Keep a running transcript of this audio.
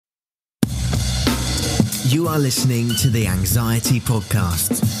You are listening to the Anxiety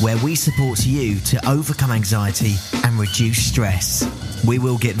Podcast, where we support you to overcome anxiety and reduce stress. We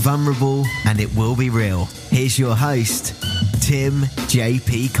will get vulnerable and it will be real. Here's your host, Tim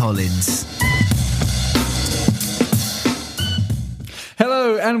J.P. Collins.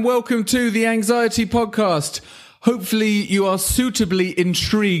 Hello and welcome to the Anxiety Podcast. Hopefully you are suitably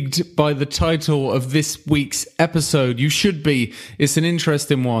intrigued by the title of this week's episode. You should be. It's an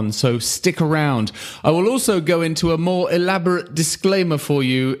interesting one, so stick around. I will also go into a more elaborate disclaimer for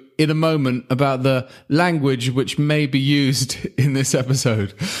you in a moment about the language which may be used in this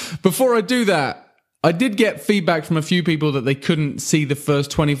episode. Before I do that, I did get feedback from a few people that they couldn't see the first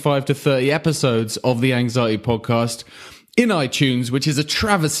 25 to 30 episodes of the Anxiety Podcast in iTunes, which is a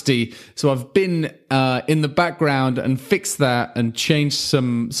travesty. So I've been in the background and fixed that and changed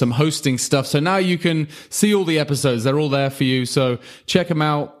some hosting stuff. So now you can see all the episodes. They're all there for you. So check them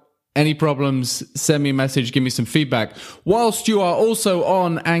out. Any problems, send me a message, give me some feedback. Whilst you are also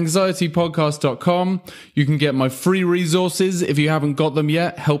on anxietypodcast.com, you can get my free resources. If you haven't got them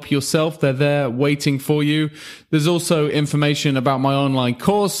yet, help yourself. They're there waiting for you. There's also information about my online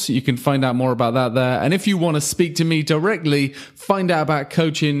course. You can find out more about that there. And if you want to speak to me directly, find out about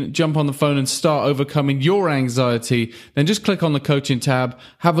coaching, jump on the phone and start overcoming your anxiety, then just click on the coaching tab,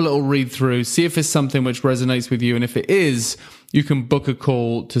 have a little read through, see if it's something which resonates with you. And if it is, you can book a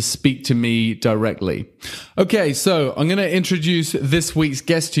call to speak to me directly. Okay, so I'm going to introduce this week's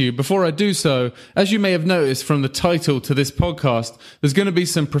guest to you. Before I do so, as you may have noticed from the title to this podcast, there's going to be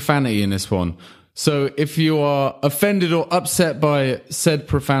some profanity in this one. So if you are offended or upset by said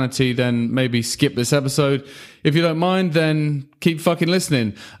profanity, then maybe skip this episode. If you don't mind, then keep fucking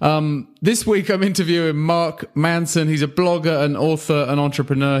listening. This week I'm interviewing Mark Manson. He's a blogger, an author, an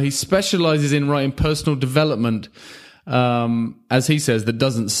entrepreneur. He specializes in writing personal development, as he says, that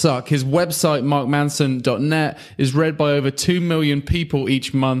doesn't suck. His website, markmanson.net, is read by over 2 million people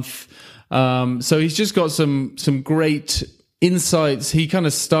each month. So he's just got some great insights. He kind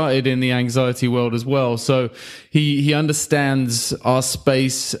of started in the anxiety world as well. So he understands our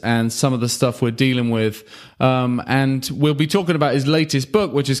space and some of the stuff we're dealing with. And we'll be talking about his latest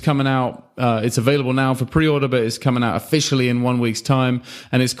book, which is coming out. It's available now for pre-order, but it's coming out officially in 1 week's time.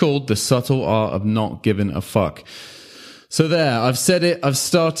 And it's called The Subtle Art of Not Giving a Fuck. So there, I've said it, I've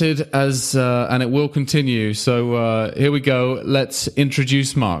started and it will continue. So here we go. Let's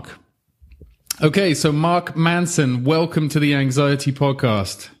introduce Mark. Okay, so Mark Manson, welcome to the Anxiety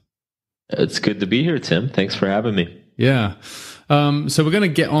Podcast. It's good to be here, Tim. Thanks for having me. Yeah. So we're going to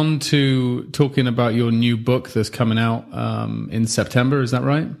get on to talking about your new book that's coming out in September. Is that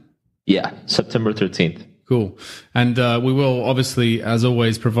right? Yeah, September 13th. Cool. And we will obviously, as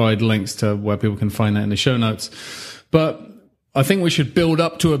always, provide links to where people can find that in the show notes. But I think we should build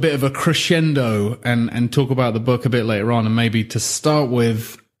up to a bit of a crescendo and talk about the book a bit later on. And maybe to start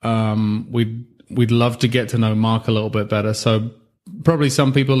with, we'd love to get to know Mark a little bit better. So probably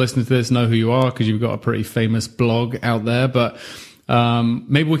some people listening to this know who you are because you've got a pretty famous blog out there. But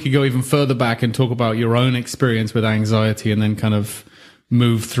maybe we could go even further back and talk about your own experience with anxiety and then kind of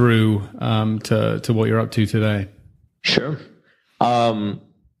move through to what you're up to today. Sure.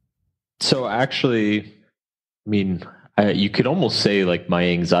 So actually, I mean, you could almost say like my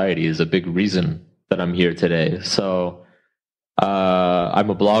anxiety is a big reason that I'm here today. So I'm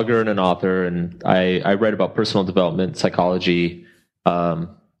a blogger and an author, and I write about personal development, psychology,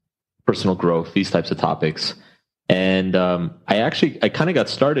 personal growth, these types of topics. And I kind of got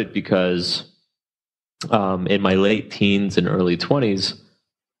started because in my late teens and early 20s,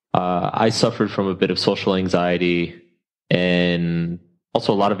 I suffered from a bit of social anxiety and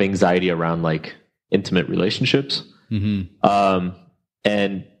also a lot of anxiety around like intimate relationships. Mm-hmm.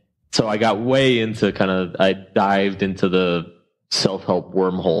 And so I got way into I dived into the self-help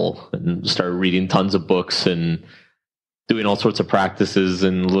wormhole and started reading tons of books and doing all sorts of practices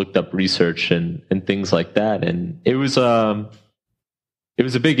and looked up research and things like that. And it was a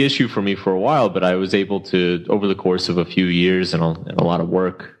big issue for me for a while, but I was able to, over the course of a few years and a lot of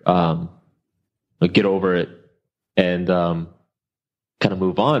work, get over it and kind of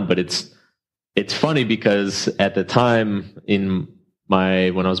move on. But it's funny because at the time when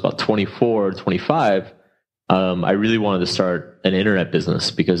I was about 24 or 25, I really wanted to start an internet business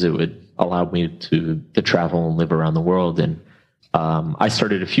because it would allow me to travel and live around the world. And I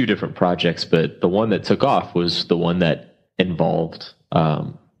started a few different projects, but the one that took off was the one that involved,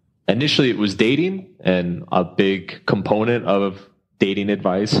 initially it was dating, and a big component of dating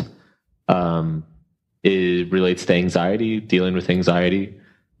advice it relates to anxiety, dealing with anxiety.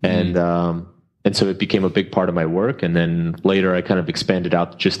 And and so it became a big part of my work. And then later I kind of expanded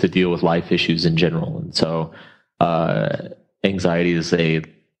out just to deal with life issues in general. And so anxiety is a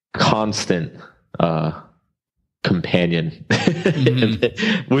constant companion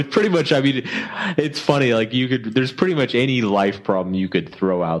with pretty much, I mean, it's funny, like there's pretty much any life problem you could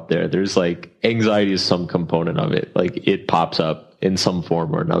throw out there. There's like anxiety is some component of it. Like it pops up in some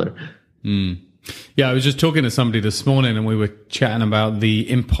form or another. Yeah, I was just talking to somebody this morning and we were chatting about the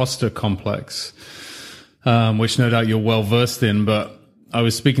imposter complex, which no doubt you're well versed in, but I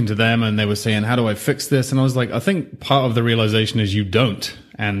was speaking to them and they were saying, how do I fix this? And I was like, I think part of the realization is you don't.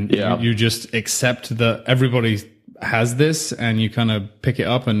 And you just accept that everybody has this and you kind of pick it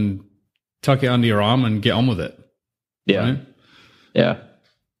up and tuck it under your arm and get on with it. Yeah. Right? Yeah.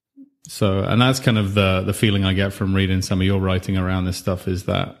 So, and that's kind of the feeling I get from reading some of your writing around this stuff is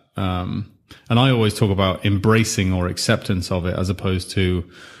that, and I always talk about embracing or acceptance of it as opposed to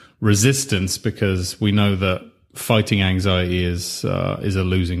resistance, because we know that fighting anxiety is a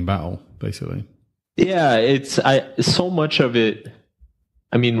losing battle, basically. Yeah, it's so much of it.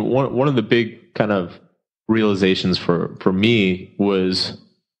 I mean, one of the big kind of realizations for me was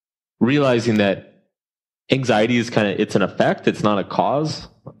realizing that anxiety is it's an effect. It's not a cause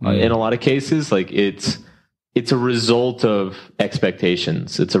in a lot of cases. Like it's a result of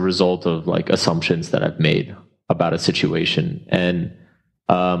expectations. It's a result of like assumptions that I've made about a situation. And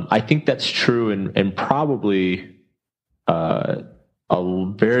I think that's true in probably a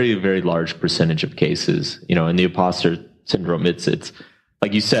very, very large percentage of cases. You know, in the imposter syndrome, it's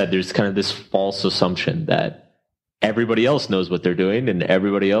like you said, there's kind of this false assumption that everybody else knows what they're doing and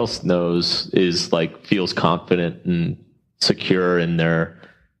everybody else feels confident and secure in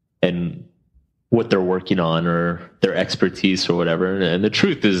and what they're working on or their expertise or whatever. And the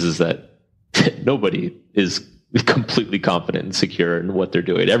truth is that nobody is completely confident and secure in what they're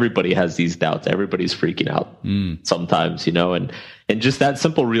doing. Everybody has these doubts. Everybody's freaking out sometimes, you know, and just that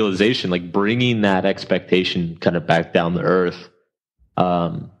simple realization, like bringing that expectation kind of back down to earth,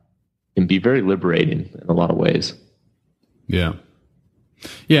 can be very liberating in a lot of ways. Yeah.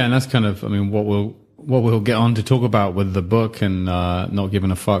 Yeah. And that's kind of, I mean, what we'll get on to talk about with the book and, not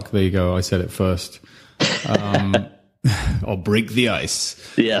giving a fuck. There you go. I said it first. Or break the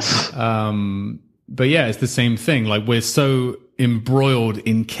ice. Yes. But yeah, it's the same thing. Like we're so embroiled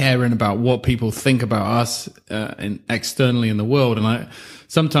in caring about what people think about us externally in the world. And I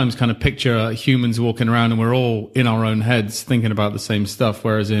sometimes kind of picture humans walking around and we're all in our own heads thinking about the same stuff.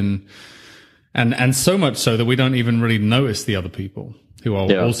 Whereas and so much so that we don't even really notice the other people who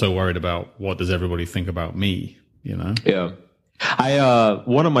are also worried about what does everybody think about me, you know? Yeah.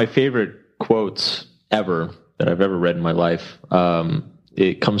 One of my favorite quotes ever that I've ever read in my life,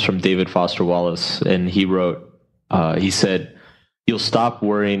 it comes from David Foster Wallace, and he wrote, he said, "You'll stop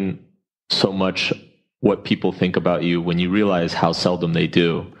worrying so much what people think about you when you realize how seldom they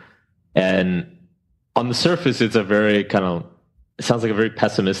do." And on the surface, it's a very it sounds like a very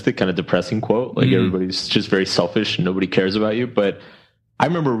pessimistic, kind of depressing quote. Like everybody's just very selfish and nobody cares about you. But I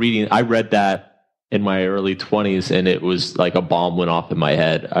remember I read that in my early 20s, and it was like a bomb went off in my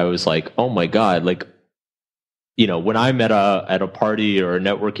head. I was like, oh my God, like, you know, when I'm at a party or a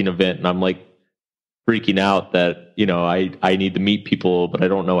networking event and I'm like freaking out that, you know, I need to meet people, but I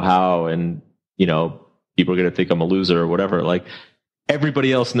don't know how. And, you know, people are going to think I'm a loser or whatever. Like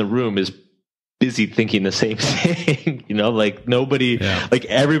everybody else in the room is busy thinking the same thing, you know, like nobody, like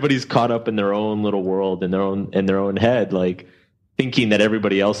everybody's caught up in their own little world in their own head, like thinking that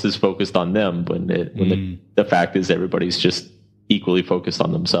everybody else is focused on them when the fact is everybody's just equally focused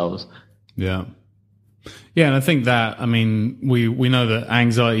on themselves. Yeah. Yeah, and I think that, I mean, we know that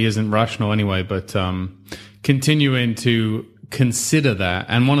anxiety isn't rational anyway, but continuing to consider that,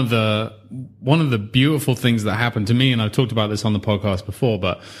 and one of the beautiful things that happened to me, and I've talked about this on the podcast before,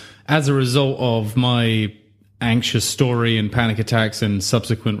 but as a result of my anxious story and panic attacks and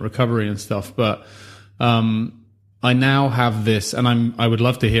subsequent recovery and stuff, but I now have this, and I would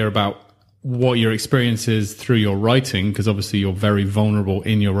love to hear about what your experience is through your writing, because obviously you're very vulnerable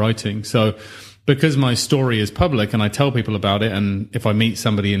in your writing. So because my story is public and I tell people about it, and if I meet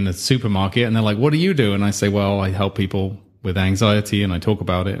somebody in the supermarket and they're like, what do you do? And I say, well, I help people with anxiety and I talk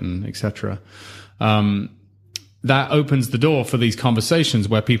about it and etc. That opens the door for these conversations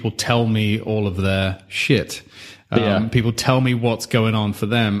where people tell me all of their shit. People tell me what's going on for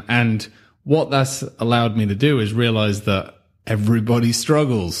them. And what that's allowed me to do is realize that everybody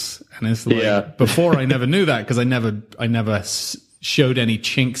struggles. And it's like, before I never knew that because I never showed any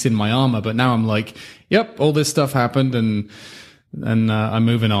chinks in my armor, but now I'm like, yep, all this stuff happened and and I'm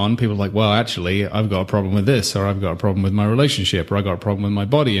moving on, people are like, well, actually, I've got a problem with this, or I've got a problem with my relationship, or I got a problem with my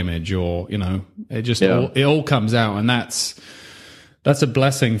body image, or, you know, it just, it all comes out. And that's a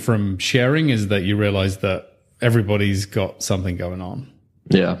blessing from sharing, is that you realize that everybody's got something going on.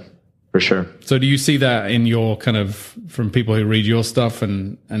 Yeah, for sure. So do you see that in your kind of, from people who read your stuff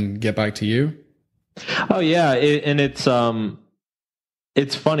and get back to you? Oh yeah. And it's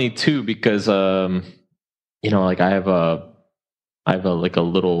funny too, because, you know, like I have a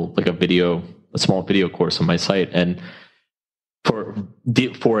small video course on my site, and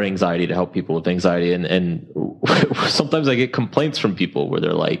for anxiety, to help people with anxiety. And sometimes I get complaints from people where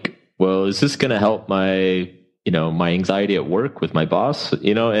they're like, well, is this going to help my anxiety at work with my boss?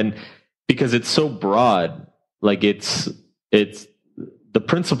 You know, and because it's so broad, like it's the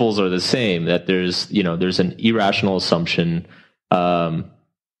principles are the same, that there's an irrational assumption.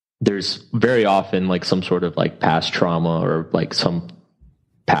 There's very often like some sort of like past trauma, or like some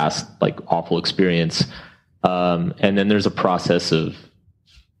past like awful experience. And then there's a process of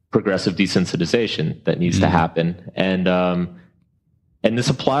progressive desensitization that needs to happen. And this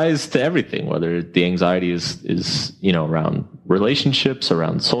applies to everything, whether the anxiety is, you know, around relationships,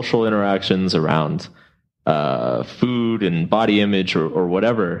 around social interactions, around food and body image, or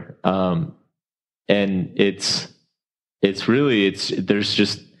whatever. And it's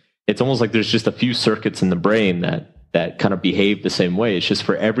almost like there's just a few circuits in the brain that kind of behave the same way. It's just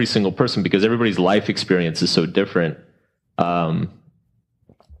for every single person, because everybody's life experience is so different. For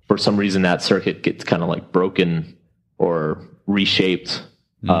some reason, that circuit gets kind of like broken or reshaped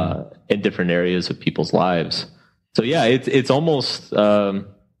in different areas of people's lives. So yeah, it's almost, you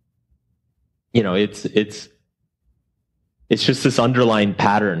know, it's just this underlying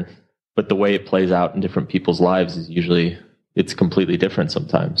pattern, but the way it plays out in different people's lives is usually, it's completely different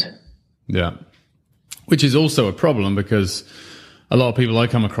sometimes. Yeah. Which is also a problem, because a lot of people I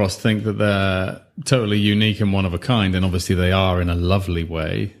come across think that they're totally unique and one of a kind, and obviously they are in a lovely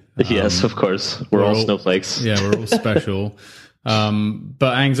way. Yes, of course. We're all snowflakes. Yeah, we're all special.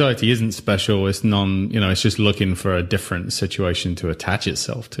 But anxiety isn't special. It's it's just looking for a different situation to attach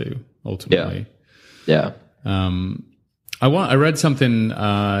itself to, ultimately. Yeah. I read something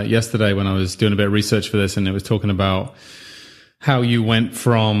yesterday when I was doing a bit of research for this, and it was talking about how you went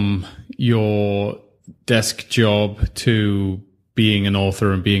from your desk job to being an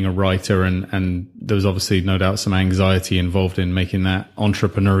author and being a writer, and there was obviously no doubt some anxiety involved in making that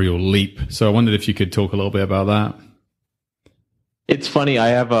entrepreneurial leap. So I wondered if you could talk a little bit about that. It's funny. I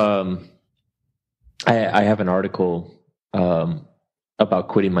have an article about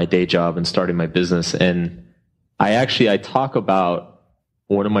quitting my day job and starting my business, and I talk about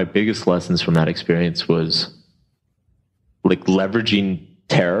one of my biggest lessons from that experience was like leveraging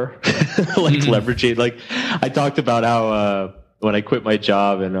terror, leveraging, like I talked about how, when I quit my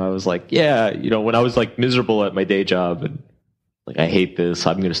job and I was like, yeah, you know, when I was like miserable at my day job and like, I hate this,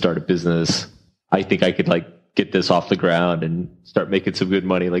 I'm going to start a business. I think I could like get this off the ground and start making some good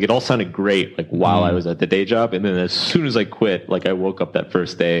money. Like it all sounded great, like while I was at the day job. And then as soon as I quit, like I woke up that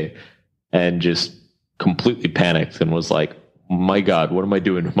first day and just completely panicked and was like, my God, what am I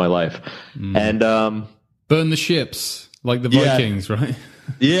doing with my life? And, burn the ships. Like the Vikings, right?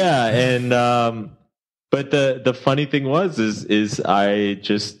 Yeah. And, but the funny thing is I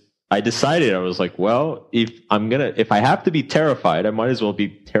decided, I was like, well, if I have to be terrified, I might as well be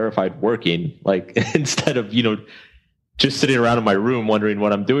terrified working, like instead of, you know, just sitting around in my room wondering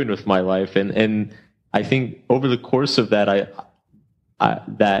what I'm doing with my life. And I think over the course of that,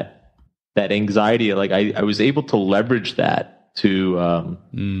 that anxiety, like I was able to leverage that to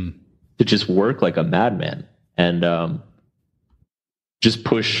just work like a madman and, just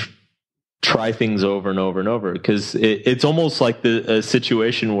try things over and over and over. Cause it's almost like a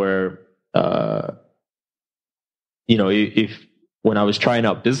situation where, you know, when I was trying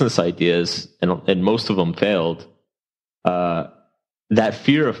out business ideas and most of them failed, that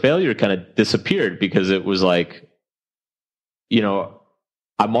fear of failure kind of disappeared, because it was like, you know,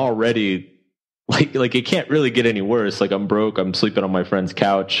 I'm already like it can't really get any worse. Like I'm broke. I'm sleeping on my friend's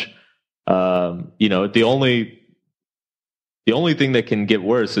couch. You know, the only thing that can get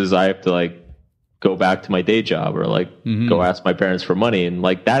worse is I have to like go back to my day job or like go ask my parents for money. And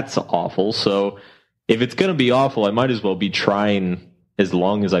like, that's awful. So if it's going to be awful, I might as well be trying as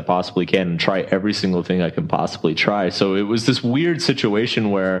long as I possibly can and try every single thing I can possibly try. So it was this weird situation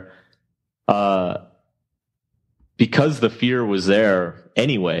where, because the fear was there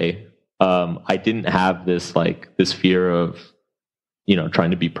anyway, I didn't have this fear of, you know,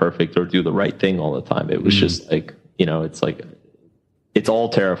 trying to be perfect or do the right thing all the time. It was just like, you know, it's like, it's all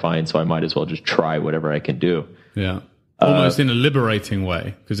terrifying. So I might as well just try whatever I can do. Yeah. Almost in a liberating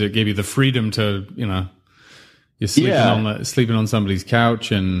way, because it gave you the freedom to, you're sleeping on somebody's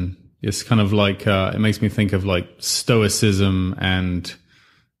couch, and it's kind of like, it makes me think of like stoicism. And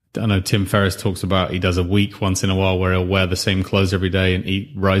I know Tim Ferriss talks about, he does a week once in a while where he'll wear the same clothes every day and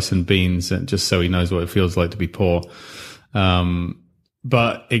eat rice and beans, and just so he knows what it feels like to be poor.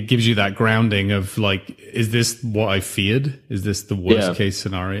 But it gives you that grounding of like, is this what I feared? Is this the worst case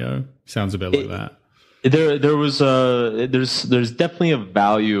scenario? Sounds a bit like that. There's definitely a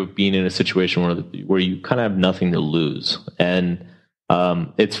value of being in a situation where you kind of have nothing to lose. And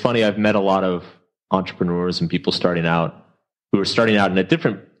it's funny, I've met a lot of entrepreneurs and people who are starting out in a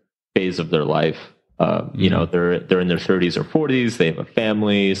different phase of their life. They're in their 30s or 40s. They have a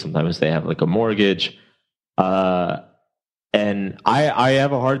family. Sometimes they have like a mortgage. And I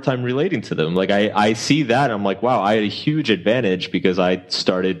have a hard time relating to them. Like I see that, and I'm like, wow, I had a huge advantage because I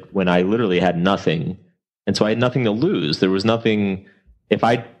started when I literally had nothing. And so I had nothing to lose. There was nothing. If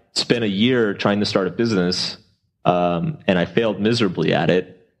I spent a year trying to start a business, and I failed miserably at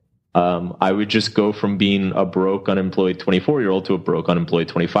it, I would just go from being a broke, unemployed 24-year-old to a broke, unemployed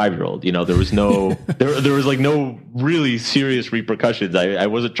 25-year-old. There was no, there was like no really serious repercussions. I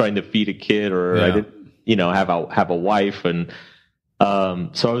wasn't trying to feed a kid, or I didn't, have a wife. And,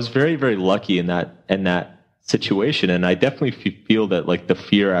 so I was very, very lucky in that situation. And I definitely feel that like the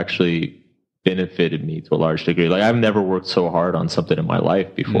fear actually benefited me to a large degree. Like I've never worked so hard on something in my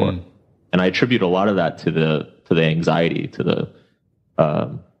life before. And I attribute a lot of that to the anxiety, to the,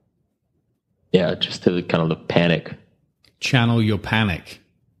 just to the kind of the panic. Channel your panic.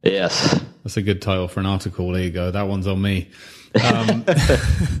 Yes. That's a good title for an article. There you go. That one's on me.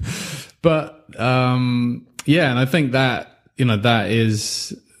 But, and I think that, that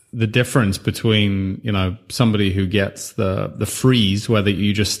is the difference between, somebody who gets the freeze, whether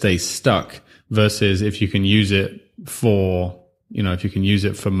you just stay stuck, versus if you can use it for,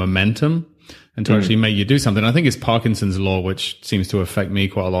 momentum and to actually make you do something. I think it's Parkinson's law, which seems to affect me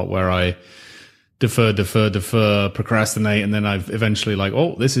quite a lot, where I defer, procrastinate, and then I've eventually like,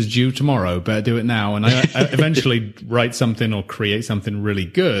 oh, this is due tomorrow, better do it now. And I eventually write something or create something really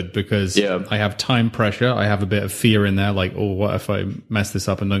good because I have time pressure. I have a bit of fear in there, like, oh, what if I mess this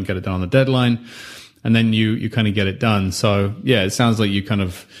up and don't get it done on the deadline? And then you kind of get it done. So yeah, it sounds like you kind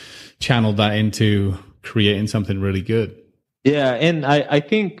of channeled that into creating something really good. Yeah. And I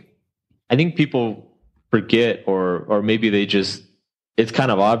think people forget, or maybe they just, it's kind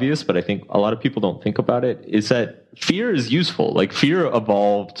of obvious, but I think a lot of people don't think about it, is that fear is useful. Like fear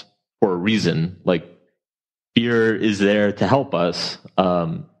evolved for a reason. Like fear is there to help us.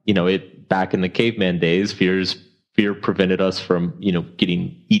 Back in the caveman days, fear prevented us from,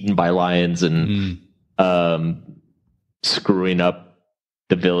 getting eaten by lions and screwing up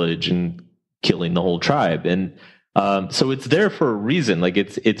the village and killing the whole tribe. And so it's there for a reason. Like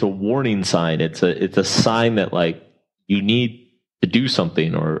it's a warning sign. It's a sign that like you need to do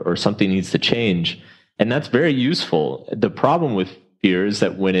something, or something needs to change. And that's very useful. The problem with fear is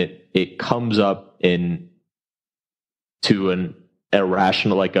that when it comes up to an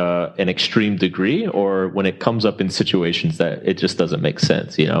irrational, like an extreme degree, or when it comes up in situations that it just doesn't make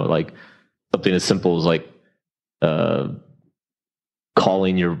sense, like something as simple as like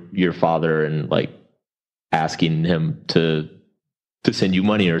calling your father and like asking him to send you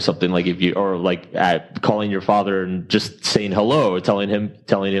money or something, like calling your father and just saying hello, or telling him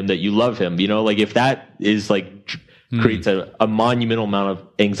that you love him, like if that is like creates a monumental amount of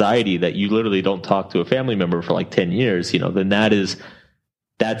anxiety that you literally don't talk to a family member for like 10 years, then that's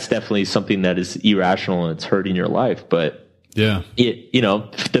definitely something that is irrational and it's hurting your life. But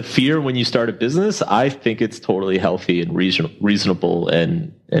the fear when you start a business, I think it's totally healthy and reasonable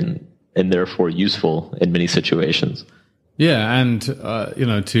and therefore useful in many situations. Yeah, and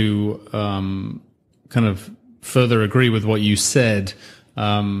to kind of further agree with what you said,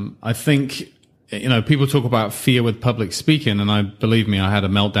 I think people talk about fear with public speaking, and believe me, I had a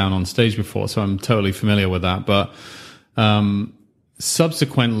meltdown on stage before, so I'm totally familiar with that. But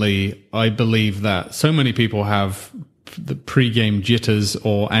subsequently, I believe that so many people have the pre-game jitters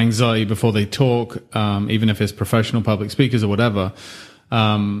or anxiety before they talk, even if it's professional public speakers or whatever,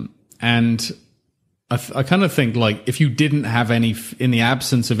 and I kind of think like if you didn't have any, in the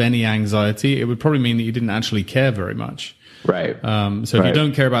absence of any anxiety, it would probably mean that you didn't actually care very much. Right. So if you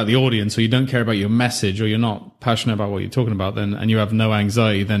don't care about the audience, or you don't care about your message, or you're not passionate about what you're talking about, and you have no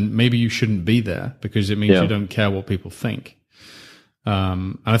anxiety, then maybe you shouldn't be there, because it means you don't care what people think.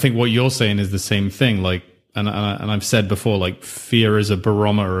 And I think what you're saying is the same thing. Like, and I've said before, like fear is a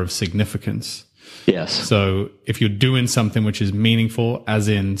barometer of significance. Yes. So if you're doing something which is meaningful, as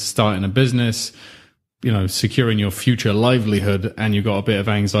in starting a business, securing your future livelihood and you've got a bit of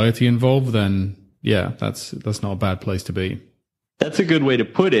anxiety involved, then yeah, that's not a bad place to be. That's a good way to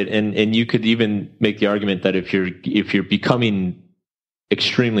put it. And you could even make the argument that if you're becoming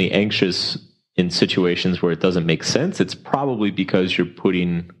extremely anxious in situations where it doesn't make sense, it's probably because you're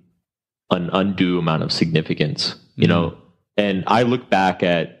putting an undue amount of significance, And I look back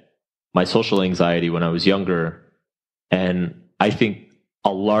at my social anxiety when I was younger, and I think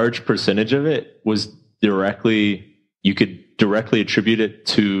a large percentage of it was you could directly attribute it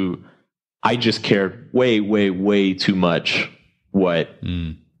to, I just cared way, way, way too much what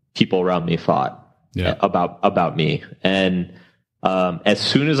people around me thought about me. And as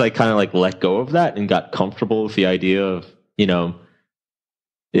soon as I kind of like let go of that and got comfortable with the idea of,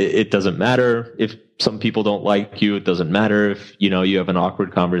 it doesn't matter if some people don't like you. It doesn't matter if, you have an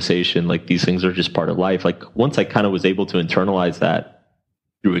awkward conversation. Like, these things are just part of life. Like, once I kind of was able to internalize that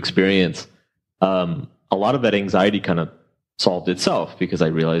through experience, a lot of that anxiety kind of solved itself, because I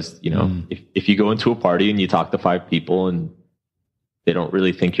realized, if you go into a party and you talk to 5 people and they don't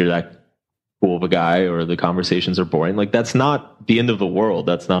really think you're that cool of a guy, or the conversations are boring, like, that's not the end of the world.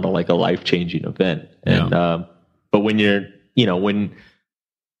 That's not a life-changing event. And, but when you're,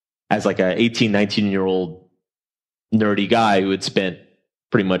 as like a 18, 19-year-old nerdy guy who had spent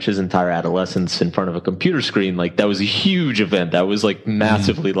pretty much his entire adolescence in front of a computer screen, like, that was a huge event. That was like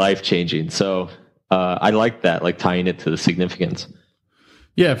massively life-changing. So I like that, like tying it to the significance.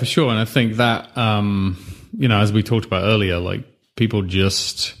 Yeah, for sure. And I think that, as we talked about earlier, like, people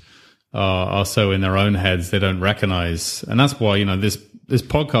just are so in their own heads, they don't recognize. And that's why, this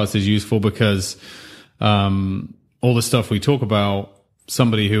podcast is useful, because all the stuff we talk about,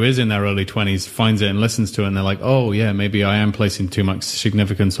 somebody who is in their early 20s finds it and listens to it, and they're like, oh yeah, maybe I am placing too much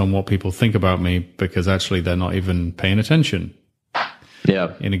significance on what people think about me, because actually they're not even paying attention.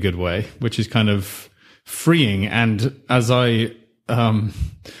 Yeah. In a good way, which is kind of freeing. And as one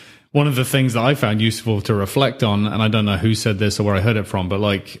of the things that I found useful to reflect on, and I don't know who said this or where I heard it from, but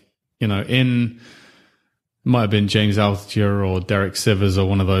like, might have been James Altucher or Derek Sivers or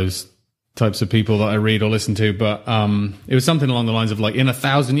one of those types of people that I read or listen to, but it was something along the lines of like, in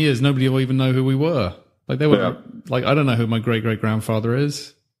 1,000 years, nobody will even know who we were. Like, they were like, I don't know who my great-great-grandfather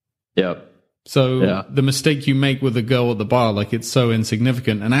is. Yeah. So the mistake you make with the girl at the bar, like, it's so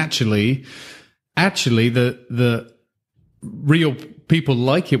insignificant. And actually the real people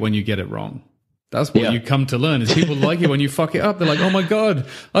like it when you get it wrong. That's what you come to learn, is people like it when you fuck it up. They're like, oh my God,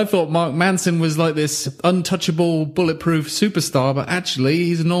 I thought Mark Manson was like this untouchable, bulletproof superstar, but actually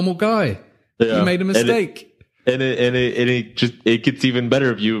he's a normal guy. Yeah. He made a mistake. And it gets even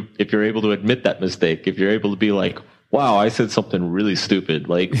better if you're able to admit that mistake. If you're able to be like, wow, I said something really stupid.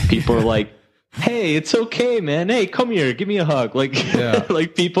 Like, people are like, hey, it's okay, man. Hey, come here, give me a hug. Like,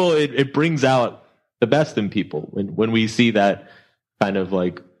 like, people, it brings out the best in people when we see that kind of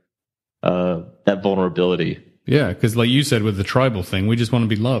like, that vulnerability. Yeah, because like you said with the tribal thing, we just want to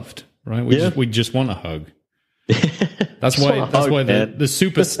be loved, right? We just want a hug. That's why the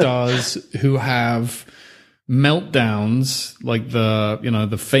superstars who have meltdowns, like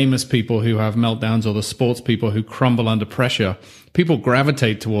the famous people who have meltdowns, or the sports people who crumble under pressure, people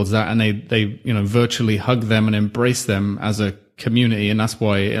gravitate towards that, and they virtually hug them and embrace them as a community. And that's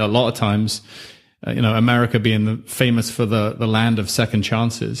why a lot of times, America being famous for the land of second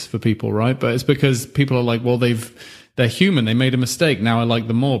chances for people, right? But it's because people are like, well, they're human. They made a mistake. Now I like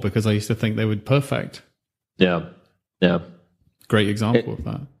them more because I used to think they were perfect. Yeah. Yeah. Great example of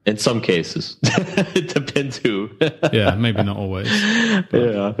that. In some cases. It depends who. Yeah, maybe not always.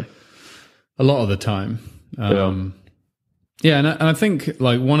 Yeah. A lot of the time. Yeah, and I think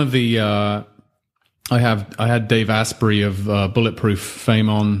like one of the I had Dave Asprey of Bulletproof fame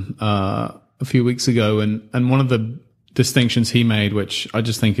on a few weeks ago, and one of the distinctions he made, which I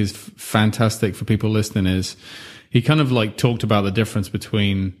just think is fantastic for people listening, is he kind of like talked about the difference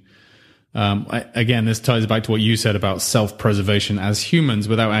between again, this ties back to what you said about self-preservation. As humans,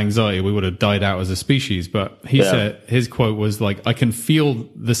 without anxiety, we would have died out as a species. But he said, his quote was like, I can feel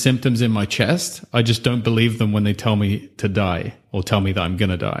the symptoms in my chest. I just don't believe them when they tell me to die or tell me that I'm going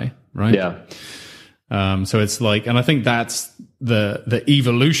to die. Right. Yeah. So it's like, and I think that's the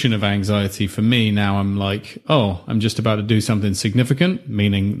evolution of anxiety for me. Now I'm like, oh, I'm just about to do something significant,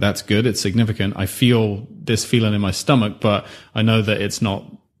 meaning that's good. It's significant. I feel this feeling in my stomach, but I know that it's not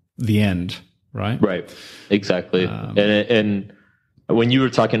the end, right? Right. Exactly. And when you were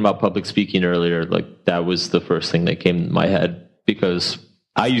talking about public speaking earlier, like that was the first thing that came to my head, because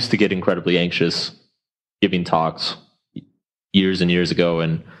I used to get incredibly anxious giving talks years and years ago.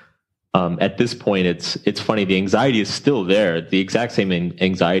 And At this point, it's funny. The anxiety is still there. The exact same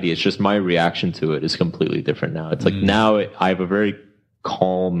anxiety. It's just my reaction to it is completely different now. It's like now I have a very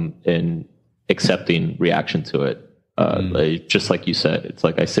calm and accepting reaction to it. Like, just like you said, it's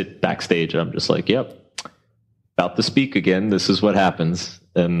like I sit backstage and I'm just like, yep, about to speak again. This is what happens.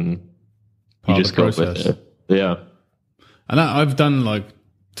 And you just go with it. Yeah. And I've done like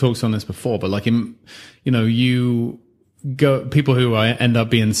talks on this before, but like people who end up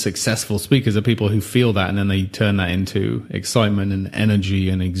being successful speakers are people who feel that, and then they turn that into excitement and energy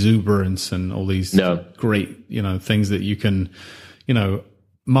and exuberance and all these great, things that you can,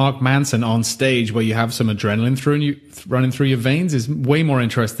 Mark Manson on stage where you have some adrenaline running through your veins is way more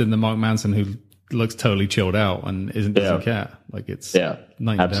interested than Mark Manson who looks totally chilled out and doesn't care. Like it's night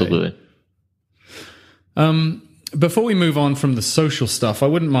and absolutely. Day. Before we move on from the social stuff, I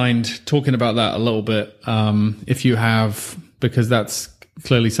wouldn't mind talking about that a little bit, if you have, because that's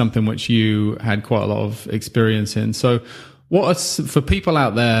clearly something which you had quite a lot of experience in. So for people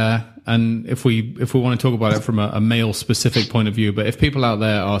out there, and if we want to talk about it from a male specific point of view, but if people out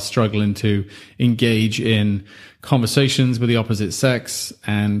there are struggling to engage in conversations with the opposite sex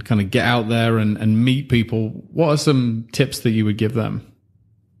and kind of get out there and meet people, what are some tips that you would give them?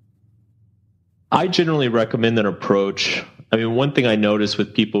 I generally recommend an approach. I mean, one thing I notice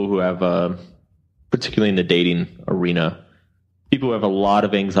with people who have, particularly in the dating arena, people who have a lot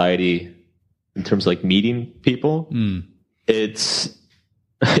of anxiety in terms of like meeting people, there's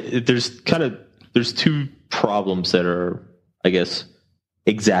two problems that are, I guess,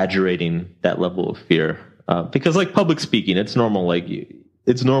 exaggerating that level of fear. Because like public speaking, it's normal. Like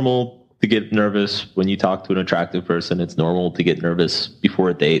it's normal to get nervous when you talk to an attractive person. It's normal to get nervous before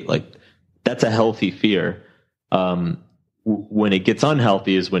a date. Like that's a healthy fear. When it gets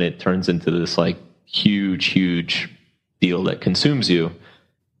unhealthy is when it turns into this like huge deal that consumes you.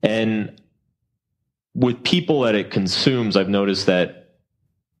 And with people that it consumes, I've noticed that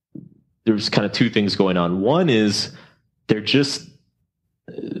there's kind of two things going on. One is there's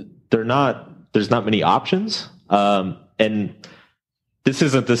not many options. And this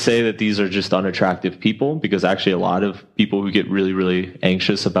isn't to say that these are just unattractive people, because actually a lot of people who get really, really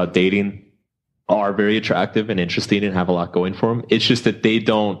anxious about dating are very attractive and interesting and have a lot going for them. It's just that they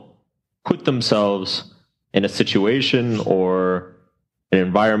don't put themselves in a situation or an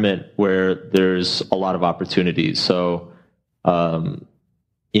environment where there's a lot of opportunities. So,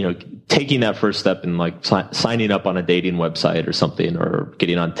 taking that first step and like signing up on a dating website or something, or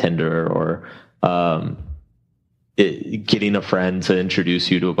getting on Tinder, or getting a friend to introduce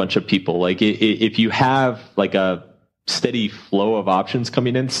you to a bunch of people. Like if you have like a steady flow of options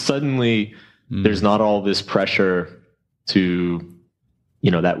coming in, suddenly there's not all this pressure to,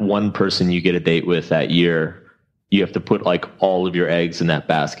 that one person you get a date with that year. You have to put like all of your eggs in that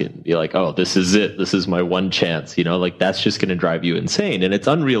basket and be like, oh, this is it. This is my one chance. Like that's just going to drive you insane. And it's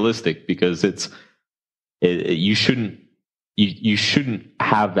unrealistic, because you shouldn't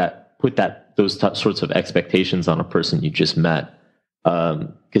have that, put those sorts of expectations on a person you just met,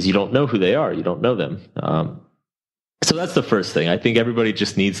 because you don't know who they are. You don't know them. So that's the first thing. I think everybody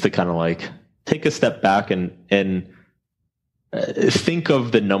just needs to kind of like take a step back and think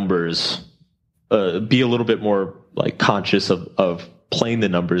of the numbers, be a little bit more like conscious of playing the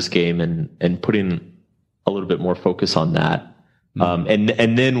numbers game and putting a little bit more focus on that.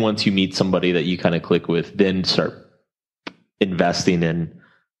 And then once you meet somebody that you kind of click with, then start investing in,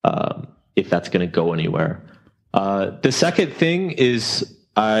 if that's going to go anywhere. The second thing is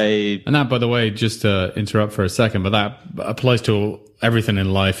and that, by the way, just to interrupt for a second, but that applies to everything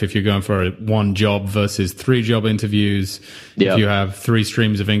in life. If you're going for one job versus 3 job interviews, if you have 3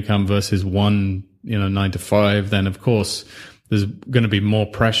 streams of income versus 1, 9 to 5, then of course there's going to be more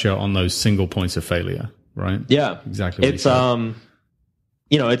pressure on those single points of failure, right? Yeah, exactly. It's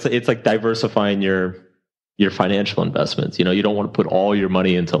it's like diversifying your financial investments. You don't want to put all your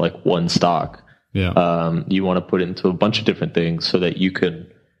money into like one stock. Yeah. You want to put it into a bunch of different things so that you can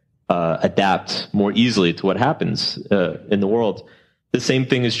adapt more easily to what happens in the world. The same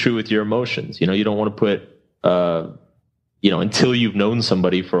thing is true with your emotions. You don't want to put, until you've known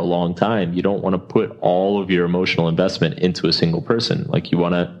somebody for a long time, you don't want to put all of your emotional investment into a single person. Like you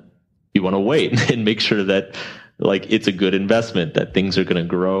want to wait and make sure that like it's a good investment, that things are going to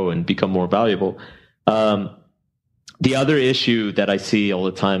grow and become more valuable. The other issue that I see all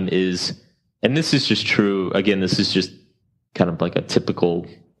the time is, and this is just true, again, this is just kind of like a typical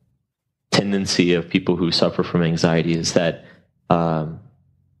tendency of people who suffer from anxiety, is that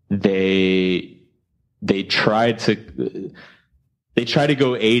they try to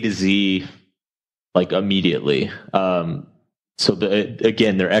go A to Z like immediately. so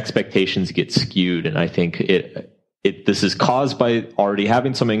again, their expectations get skewed, and I think this is caused by already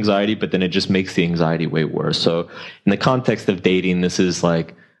having some anxiety, but then it just makes the anxiety way worse. So in the context of dating, this is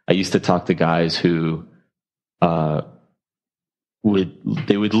like, I used to talk to guys who would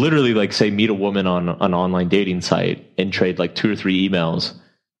literally like say meet a woman on an online dating site and trade like 2 or 3 emails,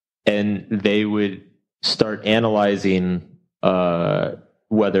 and they would start analyzing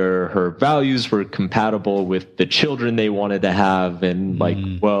whether her values were compatible with the children they wanted to have, and like,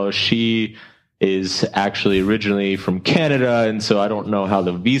 well, she is actually originally from Canada, and so I don't know how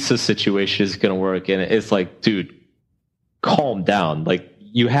the visa situation is going to work. And it's like, dude, calm down. Like,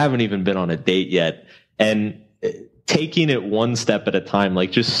 you haven't even been on a date yet. And taking it one step at a time,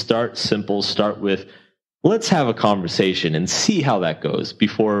 like, just start simple, start with, let's have a conversation and see how that goes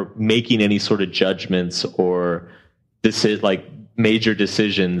before making any sort of judgments or like major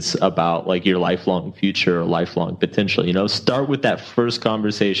decisions about like your lifelong future or lifelong potential. You know, start with that first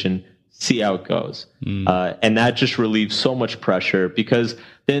conversation, see how it goes. And that just relieves so much pressure, because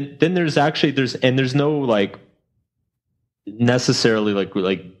then there's no like necessarily like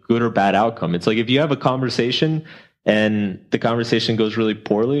good or bad outcome. It's like, if you have a conversation and the conversation goes really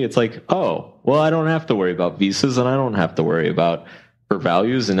poorly, it's like, oh, well, I don't have to worry about visas, and I don't have to worry about her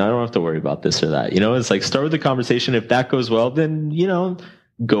values, and I don't have to worry about this or that. You know, it's like, start with the conversation. If that goes well, then, you know,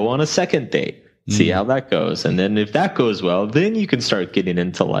 go on a second date, see how that goes. And then if that goes well, then you can start getting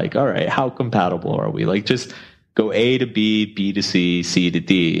into like, all right, how compatible are we? Like, just go A to B, B to C, C to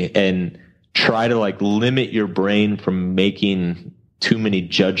D, and try to like limit your brain from making too many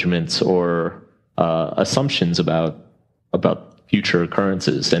judgments or assumptions about future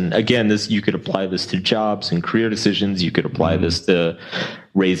occurrences. And again, you could apply this to jobs and career decisions. You could apply this to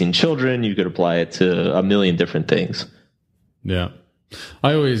raising children. You could apply it to a million different things. Yeah.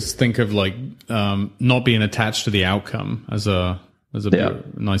 I always think of like not being attached to the outcome as a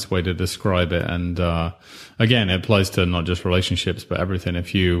nice way to describe it. And again, it applies to not just relationships, but everything.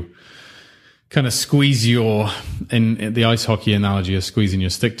 If you kind of squeeze in the ice hockey analogy of squeezing your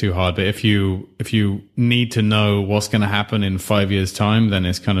stick too hard, but if you need to know what's going to happen in 5 years' time, then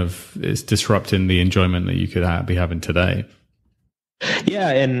it's disrupting the enjoyment that you could be having today. Yeah,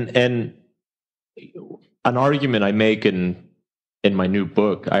 and an argument I make in my new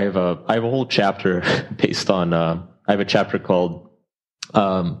book, I have a whole chapter based on I have a chapter called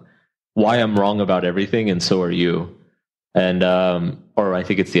Why I'm Wrong About Everything and So Are You. And or I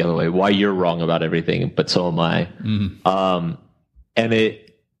think it's the other way, why you're wrong about everything, but so am I. And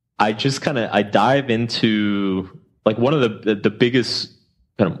I dive into like one of the biggest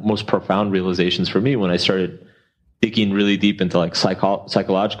kind of most profound realizations for me when I started digging really deep into like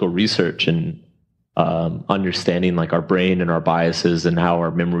psychological research and understanding like our brain and our biases and how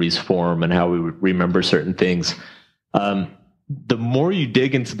our memories form and how we remember certain things. The more you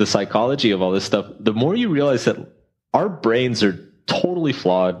dig into the psychology of all this stuff, the more you realize that our brains are totally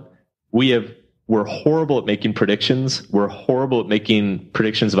flawed. We're horrible at making predictions. We're horrible at making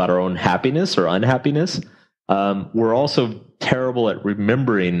predictions about our own happiness or unhappiness. We're also terrible at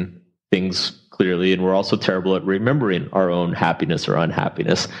remembering things clearly, and we're also terrible at remembering our own happiness or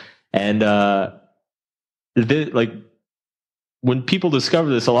unhappiness. And like when people discover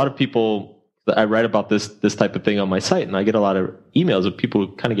this, a lot of people, I write about this type of thing on my site, and I get a lot of emails of people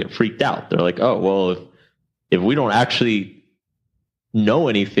who kind of get freaked out. They're like, oh, well, if we don't actually know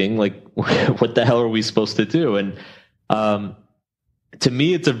anything, like what the hell are we supposed to do? And to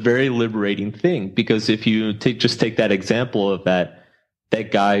me, it's a very liberating thing, because if you just take that example of that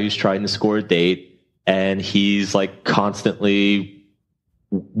guy who's trying to score a date, and he's like constantly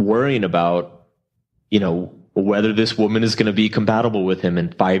worrying about, you know, whether this woman is going to be compatible with him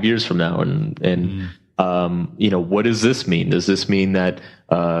in 5 years from now. And you know, what does this mean? Does this mean that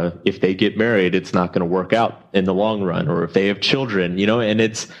if they get married, it's not going to work out in the long run, or if they have children, you know? And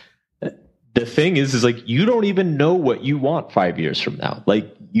it's, the thing is like, you don't even know what you want 5 years from now.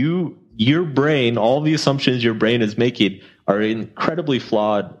 Like your brain, all the assumptions your brain is making are incredibly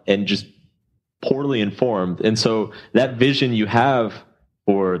flawed and just poorly informed. And so that vision you have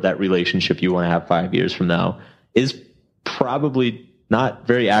for that relationship you want to have 5 years from now is probably not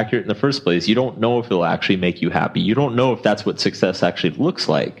very accurate in the first place. You don't know if it'll actually make you happy. You don't know if that's what success actually looks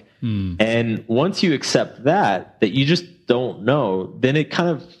like. And once you accept that you just don't know, then it kind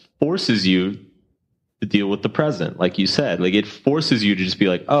of forces you to deal with the present. Like you said, like it forces you to just be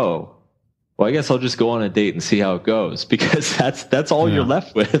like, oh, well, I guess I'll just go on a date and see how it goes, because that's all you're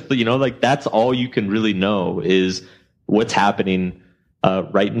left with. You know, like that's all you can really know is what's happening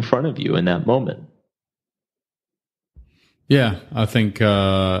right in front of you in that moment. Yeah, I think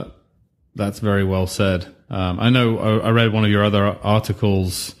That's very well said. I know I read one of your other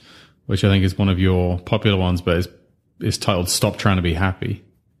articles, which I think is one of your popular ones, but it's titled "Stop Trying to Be Happy."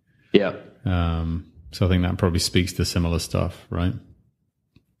 Yeah. So I think that probably speaks to similar stuff, right?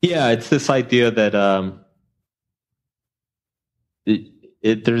 Yeah, it's this idea that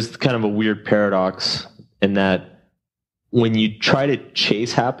there's kind of a weird paradox in that when you try to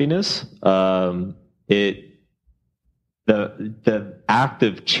chase happiness, the act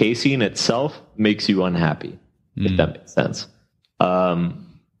of chasing itself makes you unhappy, if that makes sense.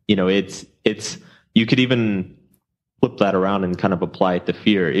 It's you could even flip that around and kind of apply it to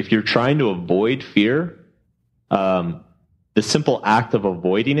fear. If you're trying to avoid fear, the simple act of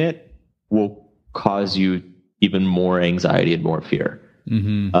avoiding it will cause you even more anxiety and more fear.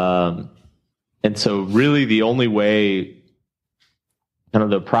 Mm-hmm. And so really the only way, kind of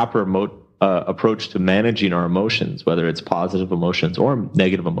the proper approach to managing our emotions, whether it's positive emotions or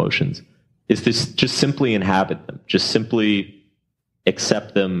negative emotions, is to just simply inhabit them, just simply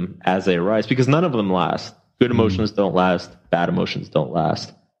accept them as they arise, because none of them last. Good emotions don't last, bad emotions don't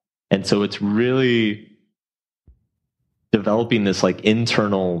last. And so it's really developing this like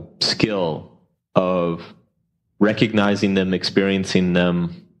internal skill of recognizing them, experiencing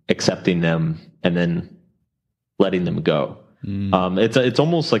them, accepting them, and then letting them go. It's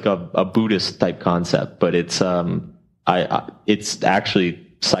almost like a Buddhist type concept, but it's actually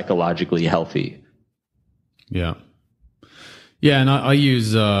psychologically healthy. Yeah. Yeah. And I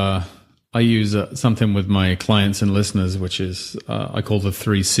use something with my clients and listeners, which is, I call the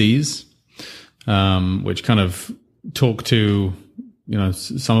 3 C's, which kind of talk to,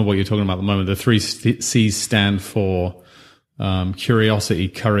 some of what you're talking about at the moment. The 3 C's stand for, curiosity,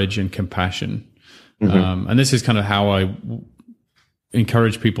 courage, and compassion. And this is kind of how I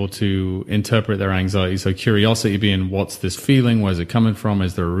encourage people to interpret their anxiety. So curiosity being, what's this feeling? Where's it coming from?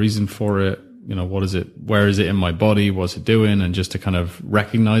 Is there a reason for it? What is it? Where is it in my body? What's it doing? And just to kind of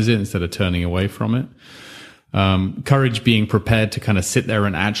recognize it instead of turning away from it. Courage being prepared to kind of sit there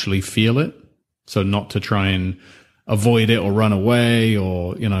and actually feel it. So not to try and avoid it or run away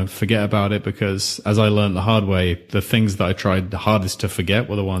or, forget about it, because as I learned the hard way, the things that I tried the hardest to forget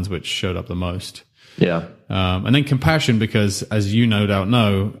were the ones which showed up the most. Yeah. And then compassion, because as you no doubt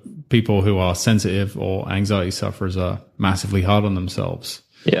know, people who are sensitive or anxiety sufferers are massively hard on themselves.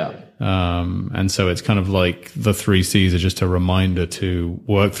 Yeah. And so it's kind of like the 3 C's are just a reminder to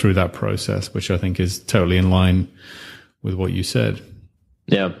work through that process, which I think is totally in line with what you said.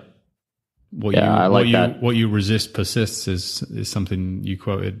 Yeah. What you resist persists is something you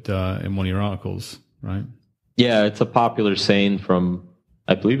quoted in one of your articles, right? Yeah, it's a popular saying from,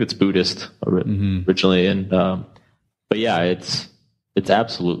 I believe it's Buddhist originally, and but yeah, it's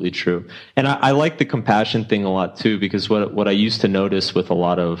absolutely true. And I like the compassion thing a lot too, because what I used to notice with a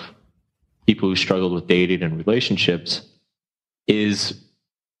lot of people who struggled with dating and relationships is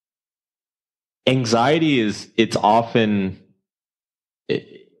anxiety it often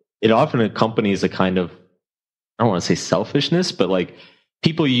accompanies a kind of, I don't want to say selfishness, but like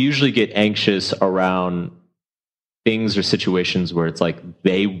people usually get anxious around things or situations where it's like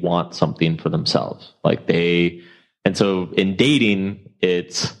they want something for themselves. And so in dating,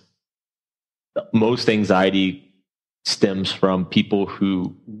 it's most anxiety stems from people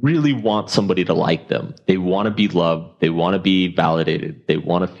who really want somebody to like them. They want to be loved. They want to be validated. They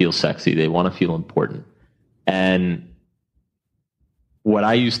want to feel sexy. They want to feel important. And what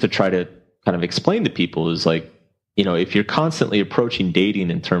I used to try to kind of explain to people is like, if you're constantly approaching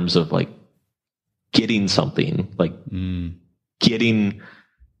dating in terms of like getting something, like getting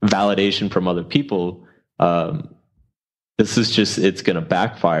validation from other people, this is just, it's going to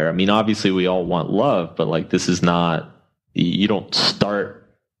backfire. I mean, obviously we all want love, but like, this is not, you don't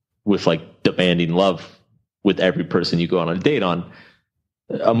start with like demanding love with every person you go on a date on.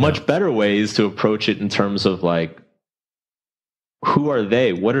 A much better way is to approach it in terms of like, who are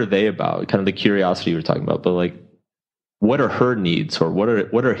they? What are they about? Kind of the curiosity you were talking about, but like, what are her needs, or what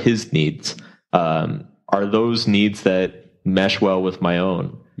are his needs? Are those needs that mesh well with my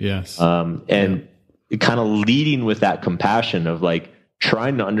own? Yes. And kind of leading with that compassion of like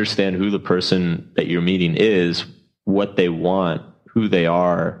trying to understand who the person that you're meeting is, what they want, who they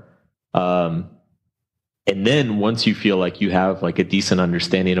are. And then once you feel like you have like a decent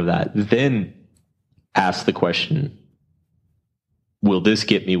understanding of that, then ask the question, will this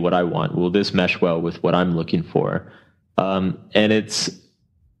get me what I want? Will this mesh well with what I'm looking for? And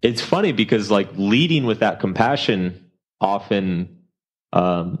it's funny because like leading with that compassion often,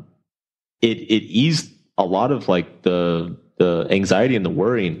 it eased a lot of like the anxiety and the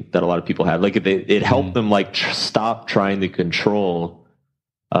worrying that a lot of people have. Like it helped them like stop trying to control,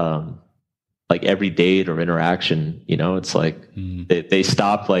 like every date or interaction. You know, it's like they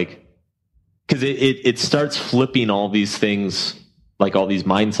stop, like, because it starts flipping all these things, like all these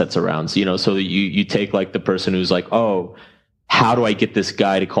mindsets around. So, you know, so that you take like the person who's like, oh, how do I get this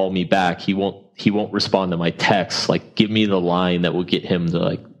guy to call me back? He won't respond to my texts. Like, give me the line that will get him to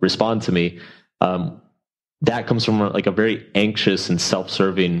like respond to me. That comes from like a very anxious and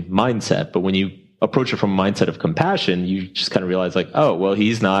self-serving mindset. But when you approach it from a mindset of compassion, you just kind of realize like, oh, well,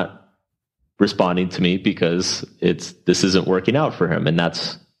 he's not responding to me because this isn't working out for him. And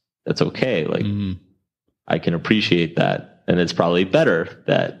that's okay. Like, I can appreciate that. And it's probably better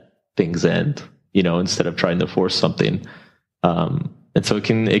that things end, you know, instead of trying to force something. And so it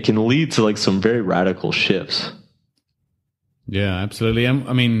can lead to like some very radical shifts. Yeah, absolutely.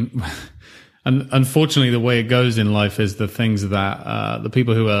 I mean, unfortunately, the way it goes in life is the things that the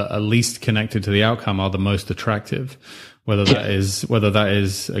people who are least connected to the outcome are the most attractive. Whether that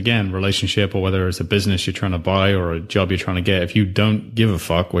is again relationship, or whether it's a business you're trying to buy or a job you're trying to get. If you don't give a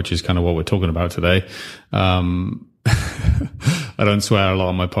fuck, which is kind of what we're talking about today, I don't swear a lot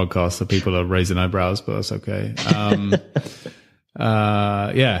on my podcast, so people are raising eyebrows, but that's okay.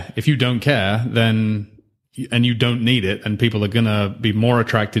 Yeah, if you don't care, then and you don't need it, and people are gonna be more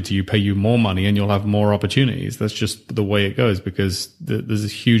attracted to you, pay you more money, and you'll have more opportunities. That's just the way it goes, because there's a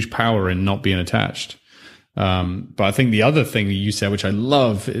huge power in not being attached. But I think the other thing that you said, which I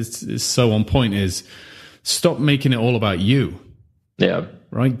love, is so on point, is stop making it all about you. Yeah.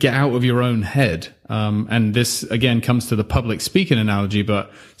 Right? Get out of your own head. And this, again, comes to the public speaking analogy,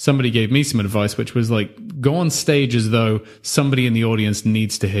 but somebody gave me some advice, which was like, go on stage as though somebody in the audience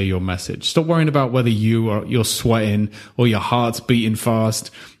needs to hear your message. Stop worrying about whether you're sweating or your heart's beating fast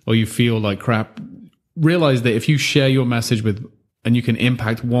or you feel like crap. Realize that if you share your message and you can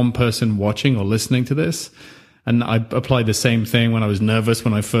impact one person watching or listening to this. And I applied the same thing when I was nervous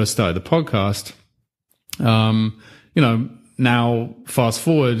when I first started the podcast. You know, now fast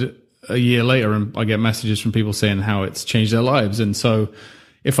forward a year later and I get messages from people saying how it's changed their lives. And so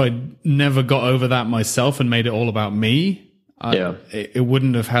if I never got over that myself and made it all about me, it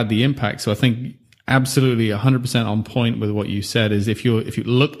wouldn't have had the impact. So I think absolutely 100% on point with what you said is if you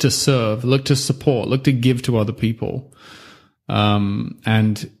look to serve, look to support, look to give to other people.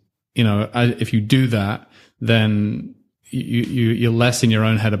 And you know, if you do that, then you're less in your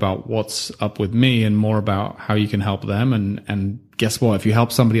own head about what's up with me and more about how you can help them. And guess what? If you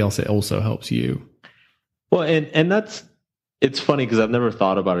help somebody else, it also helps you. Well, and it's funny because I've never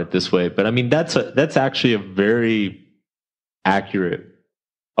thought about it this way, but I mean, that's actually a very accurate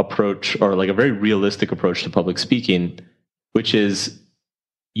approach, or like a very realistic approach to public speaking, which is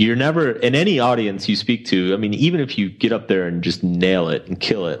you're never, in any audience you speak to, I mean, even if you get up there and just nail it and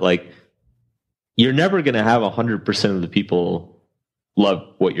kill it, like, you're never going to have 100% of the people love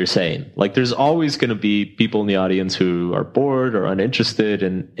what you're saying. Like, there's always going to be people in the audience who are bored or uninterested,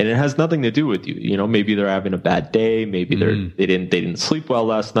 and it has nothing to do with you. You know, maybe they're having a bad day, maybe they didn't sleep well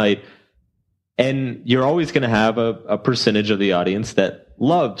last night, and you're always going to have a percentage of the audience that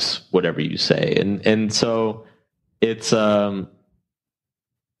loves whatever you say, and so it's again,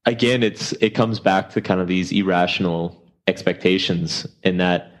 it comes back to kind of these irrational expectations, and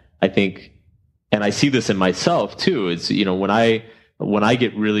that I think. And I see this in myself too. It's, you know, when I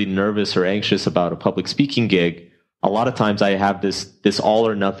get really nervous or anxious about a public speaking gig, a lot of times I have this all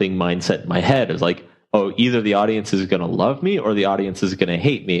or nothing mindset in my head. It's like, oh, either the audience is going to love me or the audience is going to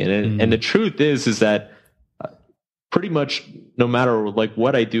hate me. And the truth is that pretty much no matter like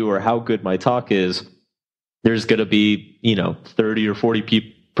what I do or how good my talk is, there's going to be, you know, 30 or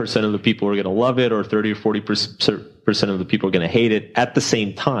 40% of the people are going to love it, or 30 or 40% of the people are going to hate it at the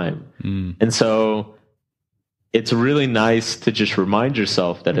same time. And so it's really nice to just remind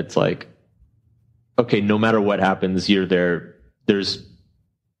yourself that it's like, okay, no matter what happens, you're there.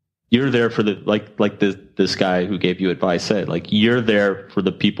 You're there for the, like this guy who gave you advice said, like, you're there for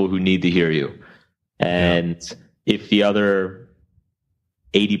the people who need to hear you. And if the other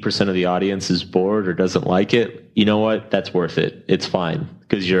 80% of the audience is bored or doesn't like it, you know what? That's worth it. It's fine,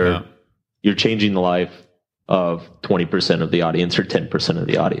 because you're changing the life of 20% of the audience or 10% of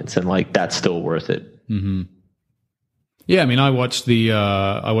the audience, and like, that's still worth it. Mm-hmm. Yeah, I mean, I watched the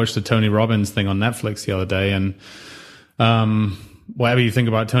Tony Robbins thing on Netflix the other day, and whatever you think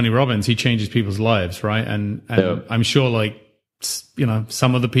about Tony Robbins, he changes people's lives, right? And I'm sure, like, you know,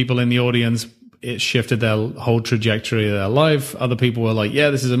 some of the people in the audience, it shifted their whole trajectory of their life. Other people were like, yeah,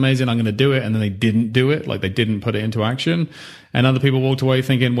 this is amazing, I'm going to do it. And then they didn't do it. Like, they didn't put it into action. And other people walked away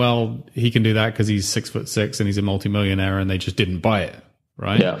thinking, well, he can do that because he's 6'6" and he's a multimillionaire, and they just didn't buy it.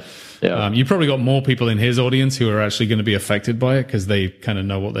 right? Yeah. You probably got more people in his audience who are actually going to be affected by it because they kind of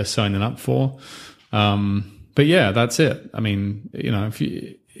know what they're signing up for. But yeah, that's it. I mean,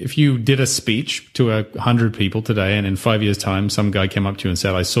 if you did a speech to 100 people today, and in 5 years' time, some guy came up to you and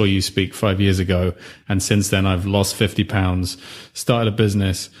said, "I saw you speak 5 years ago, and since then I've lost 50 pounds, started a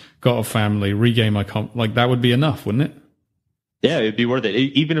business, got a family, regained my like that would be enough, wouldn't it?" Yeah, it'd be worth it.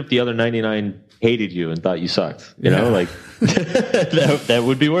 Even if the other 99 hated you and thought you sucked, like that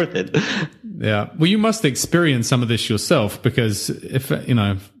would be worth it. Yeah. Well, you must experience some of this yourself, because if,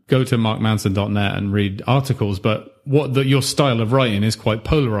 go to markmanson.net and read articles, but your style of writing is quite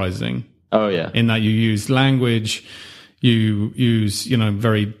polarizing. Oh yeah. In that you use language, you use, you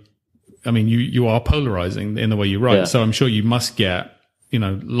are polarizing in the way you write. Yeah. So I'm sure you must get,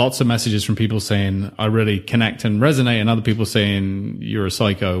 lots of messages from people saying, "I really connect and resonate," and other people saying, "You're a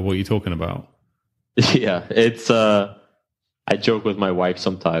psycho. What are you talking about?" Yeah. It's, I joke with my wife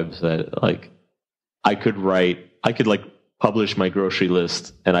sometimes that I could publish my grocery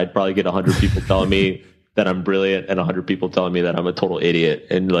list and I'd probably get 100 people telling me that I'm brilliant and 100 people telling me that I'm a total idiot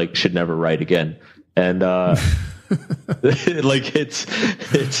and should never write again. And, it's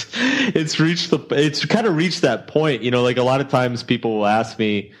kind of reached that point, a lot of times people will ask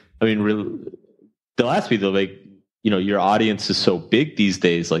me, they'll ask me, your audience is so big these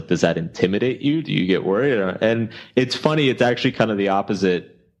days. Does that intimidate you? Do you get worried? And it's funny. It's actually kind of the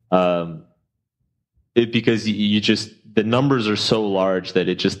opposite. Because the numbers are so large that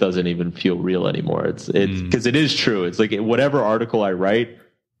it just doesn't even feel real anymore. It's because it is true. It's whatever article I write,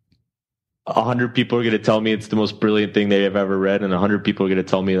 100 people are going to tell me it's the most brilliant thing they have ever read, and 100 people are going to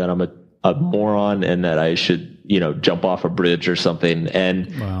tell me that I'm a moron and that I should, jump off a bridge or something.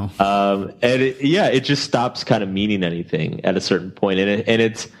 And, wow. It just stops kind of meaning anything at a certain point. And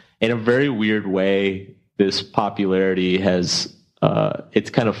it's in a very weird way, this popularity has, it's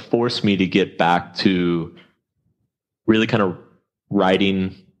kind of forced me to get back to really kind of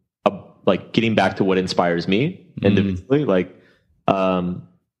writing, getting back to what inspires me individually,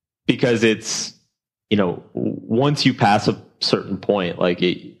 because it's, once you pass a certain point,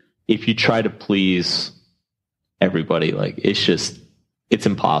 if you try to please everybody, it's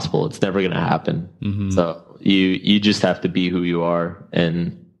impossible. It's never going to happen. Mm-hmm. So you just have to be who you are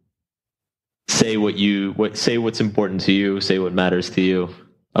and say what's important to you, say what matters to you.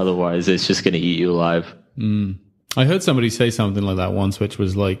 Otherwise it's just going to eat you alive. I heard somebody say something like that once, which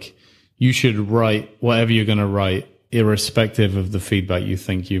was you should write whatever you're going to write, irrespective of the feedback you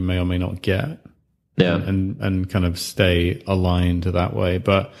think you may or may not get. Yeah. And kind of stay aligned that way.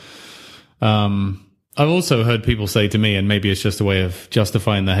 But, I've also heard people say to me, and maybe it's just a way of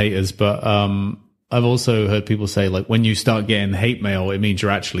justifying the haters, but, I've also heard people say, when you start getting hate mail, it means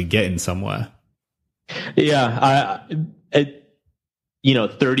you're actually getting somewhere. Yeah.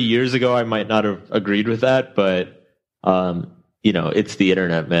 30 years ago, I might not have agreed with that, but, it's the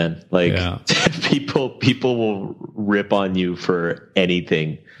internet, man. People will rip on you for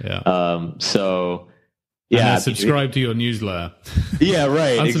anything. Yeah. So yeah. Subscribe to your newsletter. Yeah,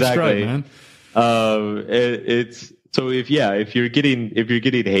 right. Exactly. Man. If you're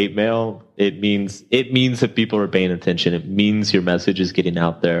getting hate mail, it means that people are paying attention. It means your message is getting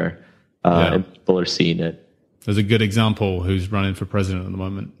out there, and people are seeing it. There's a good example who's running for president at the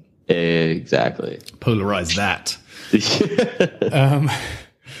moment. Exactly. Polarize that.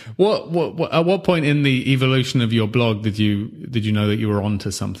 What at what point in the evolution of your blog did you know that you were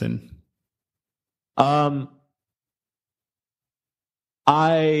onto something?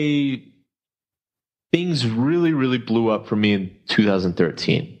 Things really, really blew up for me in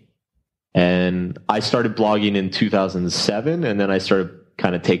 2013. And I started blogging in 2007, and then I started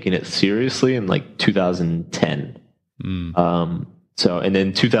kind of taking it seriously in 2010. And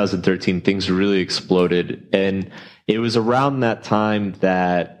then 2013, things really exploded. And it was around that time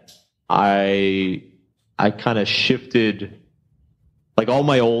that I kind of shifted. All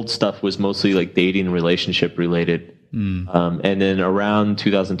my old stuff was mostly dating and relationship related. And then around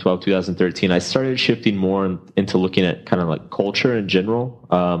 2012, 2013, I started shifting more into looking at kind of culture in general.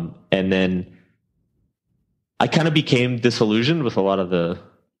 And then I kind of became disillusioned with a lot of the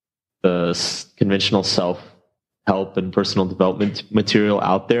conventional self-help and personal development material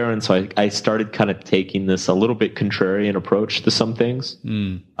out there. And so I started kind of taking this a little bit contrarian approach to some things.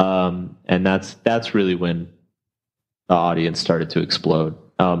 And that's really when the audience started to explode.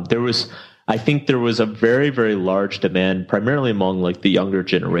 I think there was a very, very large demand, primarily among the younger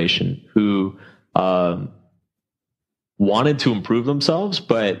generation, who wanted to improve themselves,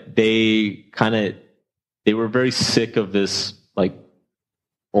 but they were very sick of this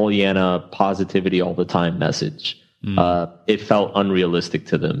Pollyanna positivity all the time message. it felt unrealistic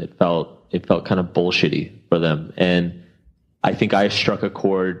to them. It felt kind of bullshitty for them. And I think I struck a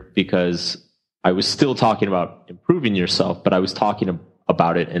chord because I was still talking about improving yourself, but I was talking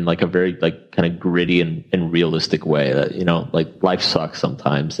about it in like a very like kind of gritty and realistic way that, you know, like life sucks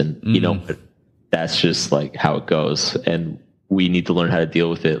sometimes, and you know, that's just like how it goes. And we need to learn how to deal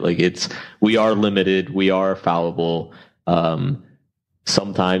with it. Like we are limited. We are fallible.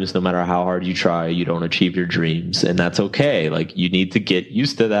 Sometimes no matter how hard you try, you don't achieve your dreams, and that's okay. Like you need to get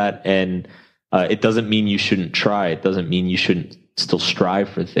used to that. And it doesn't mean you shouldn't try. It doesn't mean you shouldn't still strive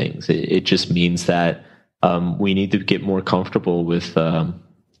for things. It just means that we need to get more comfortable with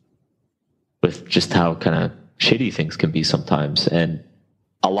just how kind of shitty things can be sometimes. And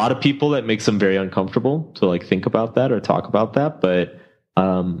a lot of people, that makes them very uncomfortable to like think about that or talk about that. But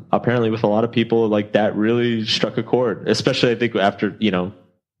apparently with a lot of people, like that really struck a chord, especially I think after, you know,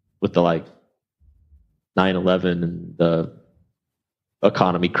 with the like 9/11 and the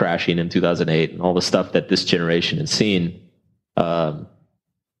economy crashing in 2008 and all the stuff that this generation has seen.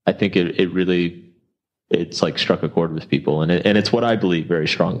 I think it really, it's like struck a chord with people, and it's what I believe very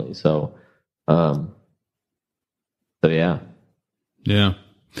strongly. So yeah. Yeah.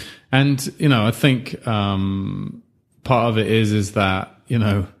 And, you know, I think part of it is that, you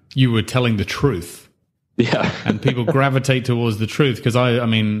know, you were telling the truth. Yeah. And people gravitate towards the truth. Because I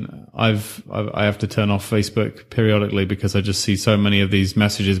mean, I have to turn off Facebook periodically because I just see so many of these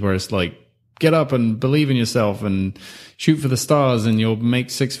messages where it's like, get up and believe in yourself and shoot for the stars and you'll make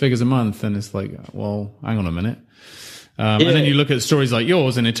 6 figures a month. And it's like, well, hang on a minute. And then you look at stories like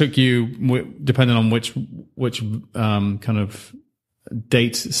yours, and it took you, depending on which kind of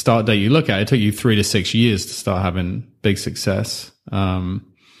start date you look at, it took you 3 to 6 years to start having big success. And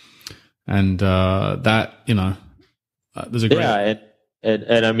that, you know, there's a great...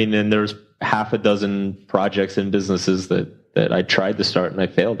 and I mean, and there's half a dozen projects and businesses that I tried to start and I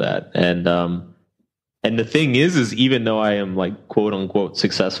failed at. And the thing is even though I am like quote unquote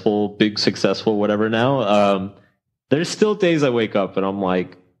successful, big successful, whatever now, there's still days I wake up and I'm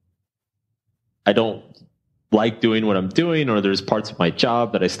like, I don't like doing what I'm doing, or there's parts of my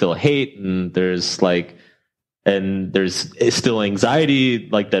job that I still hate. And there's still anxiety,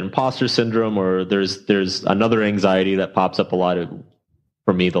 like that imposter syndrome, or there's another anxiety that pops up a lot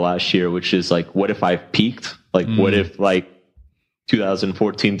for me the last year, which is like, what if I've peaked? Like, what if like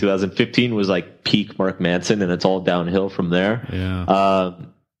 2014, 2015 was like peak Mark Manson and it's all downhill from there? Yeah.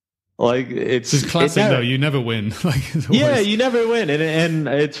 Like it's classic though. You never win. Like you never win. And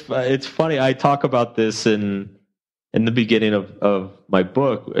it's funny. I talk about this in the beginning of my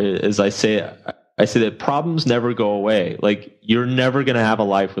book, as I say that problems never go away. Like you're never going to have a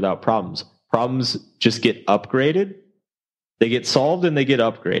life without problems. Problems just get upgraded. They get solved and they get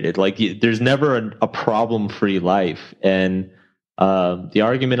upgraded. Like there's never a problem-free life. And the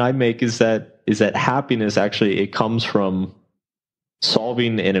argument I make is that happiness actually, it comes from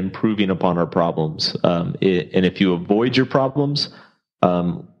solving and improving upon our problems. And if you avoid your problems,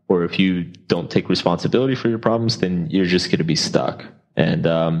 or if you don't take responsibility for your problems, then you're just going to be stuck. And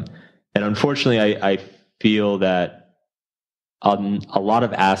unfortunately, I feel that a lot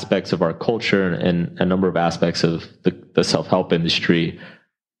of aspects of our culture and a number of aspects of the self-help industry,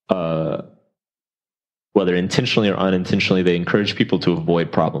 whether intentionally or unintentionally, they encourage people to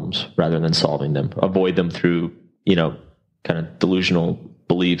avoid problems rather than solving them. Avoid them through, you know, kind of delusional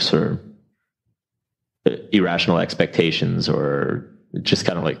beliefs or irrational expectations, or just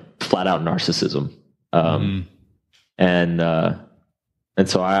kind of like flat out narcissism. And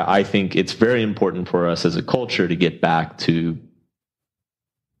so I think it's very important for us as a culture to get back to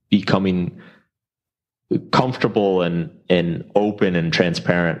becoming comfortable and open and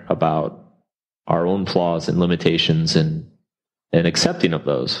transparent about our own flaws and limitations and accepting of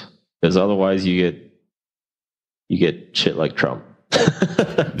those, because otherwise you get shit like Trump.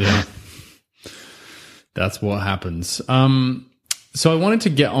 Yeah. That's what happens. So I wanted to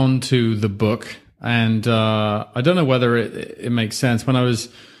get on to the book, and I don't know whether it makes sense. When I was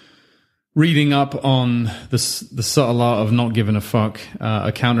reading up on the subtle art of not giving a fuck,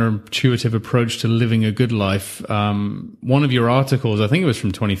 a counterintuitive approach to living a good life, one of your articles, I think it was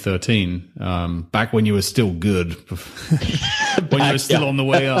from 2013, back when you were still good, when you were still on the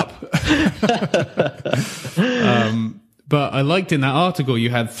way up. But I liked in that article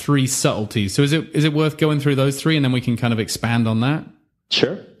you had 3 subtleties. So is it worth going through those 3, and then we can kind of expand on that?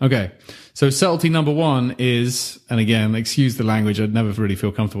 Sure. Okay. So subtlety number 1 is, and again, excuse the language, I'd never really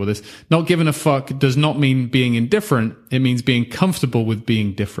feel comfortable with this. Not giving a fuck does not mean being indifferent. It means being comfortable with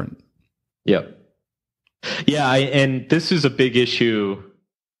being different. Yep. Yeah. And this is a big issue.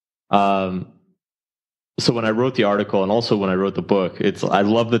 so when I wrote the article and also when I wrote the book, I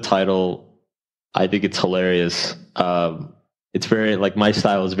love the title. I think it's hilarious. It's very, like, my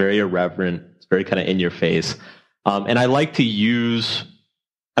style is very irreverent. It's very kind of in your face. And I like to use,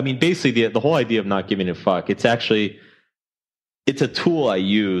 I mean, basically the whole idea of not giving a fuck, it's a tool I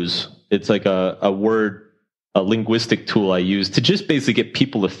use. It's like a linguistic tool I use to just basically get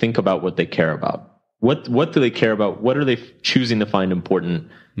people to think about what they care about. What do they care about? What are they choosing to find important?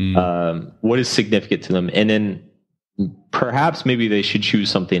 What is significant to them? And then perhaps maybe they should choose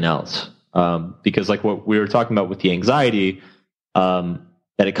something else. Because like what we were talking about with the anxiety,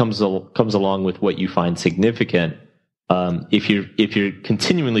 that it comes along with what you find significant. If you're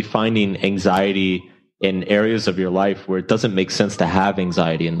continually finding anxiety in areas of your life where it doesn't make sense to have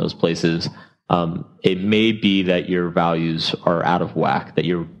anxiety in those places, it may be that your values are out of whack, that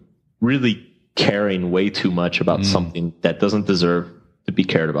you're really caring way too much about something that doesn't deserve to be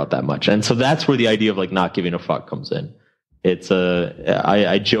cared about that much. And so that's where the idea of like not giving a fuck comes in.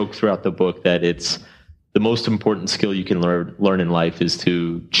 I joke throughout the book that it's the most important skill you can learn in life is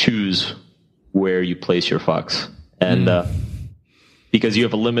to choose where you place your fucks. And, because you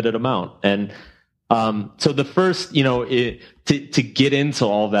have a limited amount. And, so the first, to get into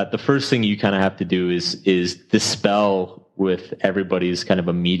all that, the first thing you kind of have to do is dispel with everybody's kind of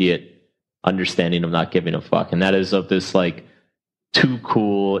immediate understanding of not giving a fuck. And that is of this like too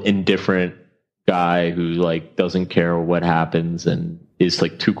cool, indifferent guy who like doesn't care what happens and is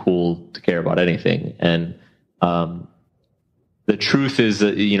like too cool to care about anything. And, the truth is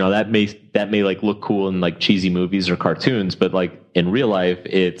that, that may like look cool in like cheesy movies or cartoons, but like in real life,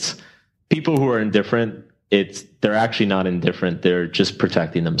 it's people who are indifferent. They're actually not indifferent. They're just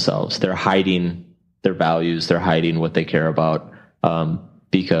protecting themselves. They're hiding their values. They're hiding what they care about,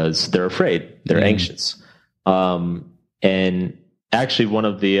 because they're afraid. They're anxious. And actually one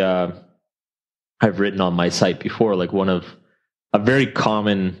of the, I've written on my site before, like a very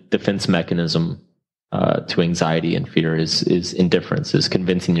common defense mechanism to anxiety and fear is indifference, is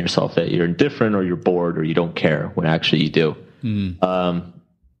convincing yourself that you're indifferent or you're bored or you don't care when actually you do.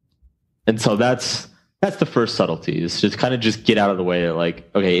 And so that's the first subtlety, is just kind of just get out of the way. Like,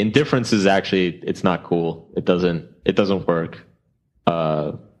 okay, indifference is actually, it's not cool. It doesn't work.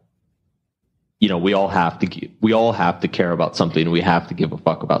 We all have to care about something. We have to give a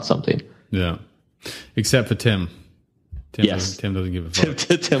fuck about something. Yeah. Except for Tim. Tim doesn't give a fuck.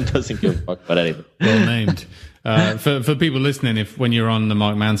 Tim doesn't give a fuck about anything. Well named. For people listening, when you're on the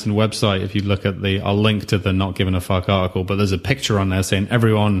Mark Manson website, if you look at I'll link to the Not Giving a Fuck article, but there's a picture on there saying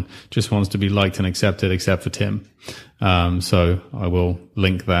everyone just wants to be liked and accepted except for Tim. So I will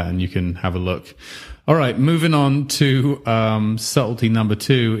link that and you can have a look. All right, moving on to subtlety number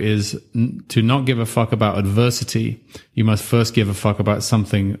 2 is to not give a fuck about adversity. You must first give a fuck about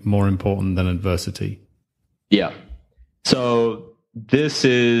something more important than adversity. Yeah. So this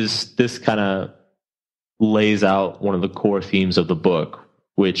kind of lays out one of the core themes of the book,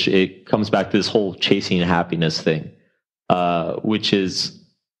 which it comes back to this whole chasing happiness thing, which is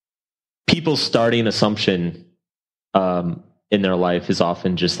people's starting assumption in their life is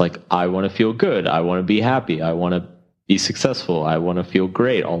often just like, I want to feel good. I want to be happy. I want to be successful. I want to feel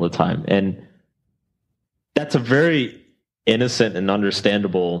great all the time. And that's a very innocent and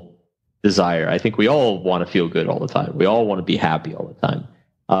understandable desire. I think we all want to feel good all the time. We all want to be happy all the time.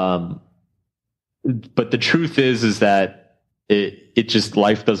 But the truth is that it just,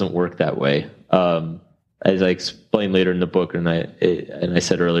 life doesn't work that way. As I explained later in the book, and I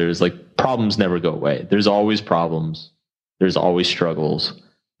said earlier, is like problems never go away. There's always problems. There's always struggles.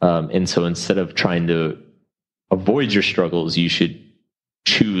 And so instead of trying to avoid your struggles, you should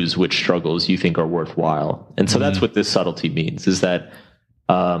choose which struggles you think are worthwhile. And so that's what this subtlety means, is that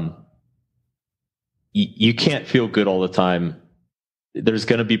you can't feel good all the time. There's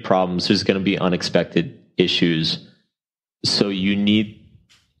going to be problems. There's going to be unexpected issues. So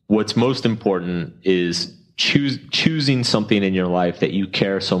what's most important is choosing something in your life that you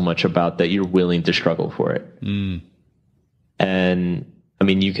care so much about that you're willing to struggle for it. And I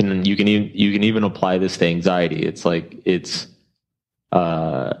mean, you can even apply this to anxiety. It's like, if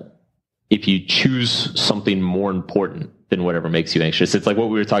you choose something more important than whatever makes you anxious, it's like what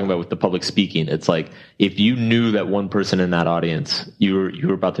we were talking about with the public speaking. It's like, if you knew that one person in that audience, you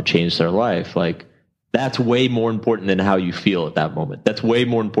were about to change their life, like, that's way more important than how you feel at that moment. That's way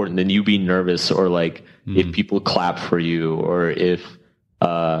more important than you being nervous, or like if people clap for you, or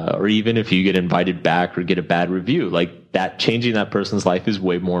even if you get invited back or get a bad review, like that, changing that person's life is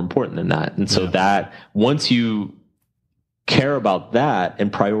way more important than that. And so that once you care about that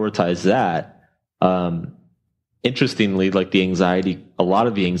and prioritize that, interestingly, like a lot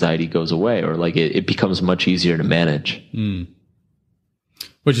of the anxiety goes away, or like it becomes much easier to manage.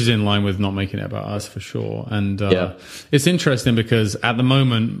 Which is in line with not making it about us, for sure. And it's interesting because at the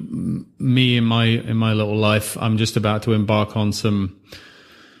moment, me in my little life, I'm just about to embark on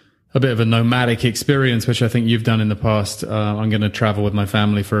a bit of a nomadic experience, which I think you've done in the past. I'm going to travel with my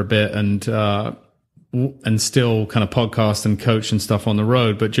family for a bit and still kind of podcast and coach and stuff on the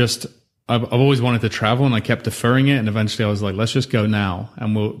road. But just, I've always wanted to travel, and I kept deferring it. And eventually I was like, let's just go now,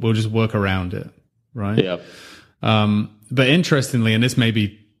 and we'll just work around it. Right. Yeah. But interestingly, and this may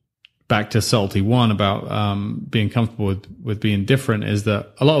be back to Salty One about being comfortable with being different, is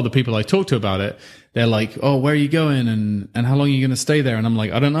that a lot of the people I talk to about it, they're like, oh, where are you going? And how long are you going to stay there? And I'm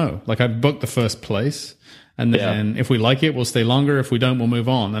like, I don't know. Like, I booked the first place, and then if we like it, we'll stay longer. If we don't, we'll move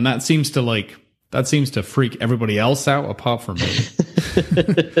on. And that seems to freak everybody else out apart from me.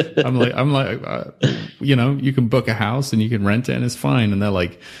 I'm like, you can book a house and you can rent it and it's fine. And they're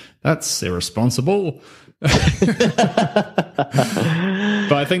like, that's irresponsible. But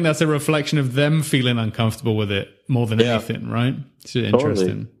I think that's a reflection of them feeling uncomfortable with it more than anything, right? It's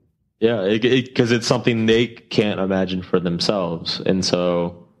interesting. Yeah, because it's something they can't imagine for themselves, and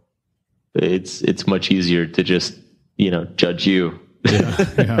so it's much easier to just judge you.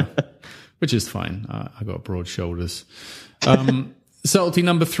 Yeah. Which is fine. I got broad shoulders. Subtlety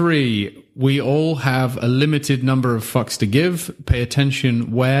number 3. We all have a limited number of fucks to give. Pay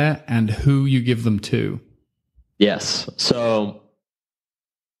attention where and who you give them to. Yes. So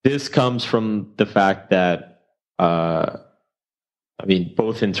this comes from the fact that, both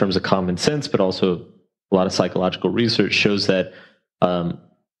in terms of common sense, but also a lot of psychological research shows that,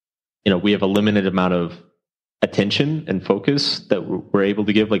 we have a limited amount of attention and focus that we're able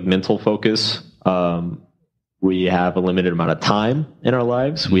to give, like mental focus. We have a limited amount of time in our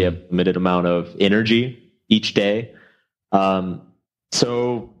lives. We have a limited amount of energy each day.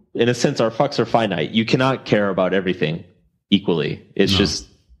 So in a sense, our fucks are finite. You cannot care about everything equally. It's just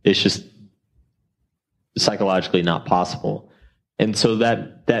psychologically not possible. And so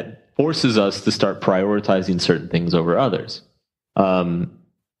that forces us to start prioritizing certain things over others. And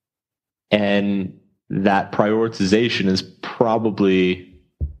that prioritization is probably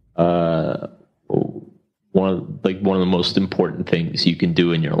one of the most important things you can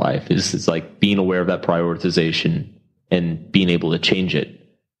do in your life is like being aware of that prioritization and being able to change it.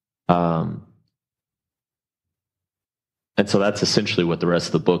 And so that's essentially what the rest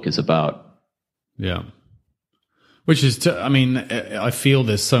of the book is about. Yeah. Which is, I feel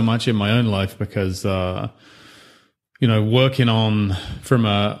this so much in my own life because, working on from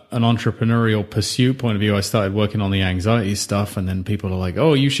an entrepreneurial pursuit point of view, I started working on the anxiety stuff, and then people are like,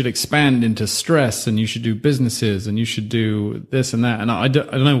 oh, you should expand into stress, and you should do businesses, and you should do this and that. And I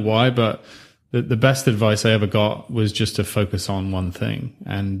don't know why, but the best advice I ever got was just to focus on one thing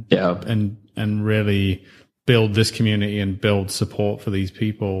and really build this community and build support for these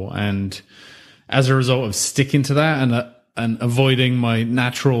people. And as a result of sticking to that and avoiding my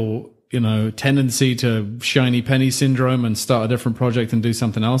natural, tendency to shiny penny syndrome and start a different project and do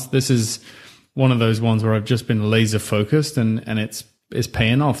something else, this is one of those ones where I've just been laser focused and it's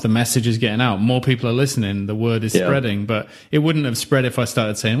paying off. The message is getting out. More people are listening. The word is spreading, but it wouldn't have spread if I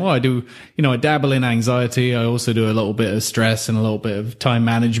started saying, well, I do, I dabble in anxiety. I also do a little bit of stress and a little bit of time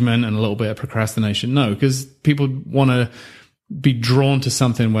management and a little bit of procrastination. No, because people want to be drawn to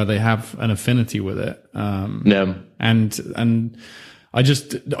something where they have an affinity with it. And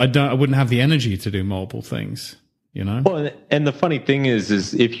I wouldn't have the energy to do multiple things, Well, and the funny thing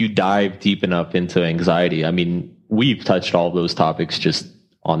is if you dive deep enough into anxiety, we've touched all those topics just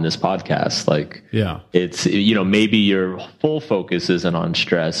on this podcast. Like, it's, maybe your full focus isn't on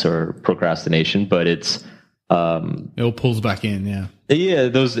stress or procrastination, but it's, it all pulls back in. Yeah. Yeah.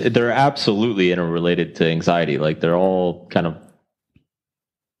 They're absolutely interrelated to anxiety. Like they're all kind of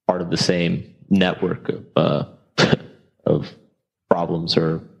part of the same network of problems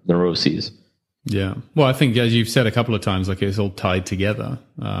or neuroses. Yeah. Well, I think as you've said a couple of times, like it's all tied together.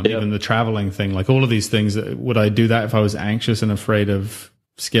 Even the traveling thing, like all of these things, would I do that if I was anxious and afraid of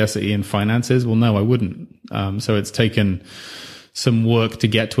scarcity in finances? Well, no, I wouldn't. So it's taken some work to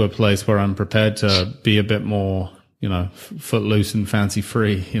get to a place where I'm prepared to be a bit more, footloose and fancy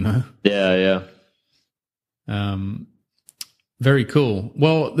free, Yeah. Very cool.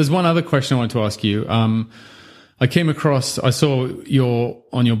 Well, there's one other question I wanted to ask you. I saw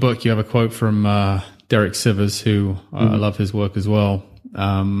on your book, you have a quote from Derek Sivers, who I love his work as well.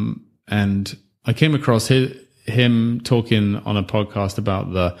 And I came across him talking on a podcast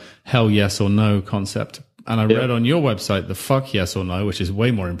about the hell yes or no concept. And I read on your website the fuck yes or no, which is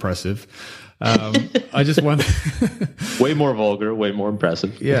way more impressive. I just wonder. Way more vulgar, way more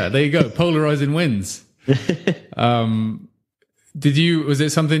impressive. Yeah, there you go. Polarizing wins. Was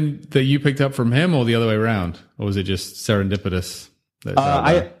it something that you picked up from him or the other way around? Or was it just serendipitous?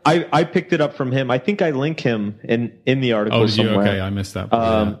 I picked it up from him. I think I link him in the article somewhere. Okay, I missed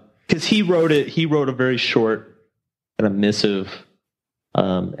that. Because he wrote a very short kind of missive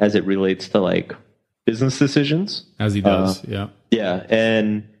as it relates to like business decisions. As he does, yeah. Yeah,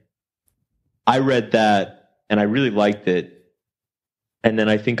 and I read that and I really liked it. And then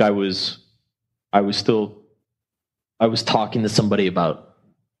I think I was talking to somebody about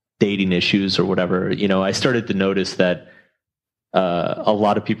dating issues or whatever. I started to notice that a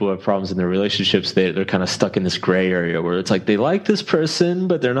lot of people who have problems in their relationships, they're kind of stuck in this gray area where it's like they like this person,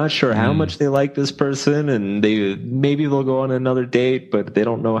 but they're not sure how much they like this person, and maybe they'll go on another date, but they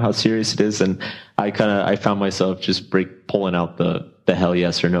don't know how serious it is. And I found myself just pulling out the hell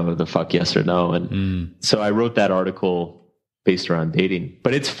yes or no, the fuck yes or no. And so I wrote that article based around dating.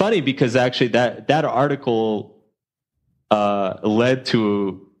 But it's funny because actually that article led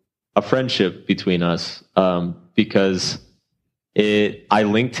to a friendship between us because I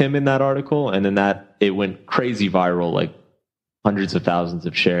linked him in that article, and then it went crazy viral, like hundreds of thousands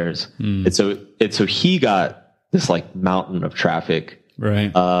of shares. And so he got this like mountain of traffic.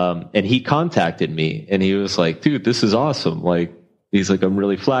 Right. And he contacted me and he was like, dude, this is awesome. Like, he's like, I'm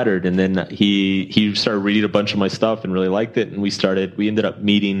really flattered. And then he started reading a bunch of my stuff and really liked it. And we ended up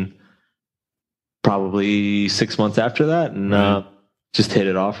meeting probably 6 months after that, and just hit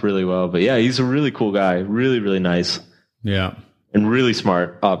it off really well. But yeah, he's a really cool guy. Really, really nice. Yeah. And really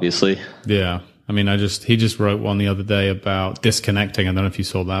smart, obviously. Yeah. I mean, he just wrote one the other day about disconnecting. I don't know if you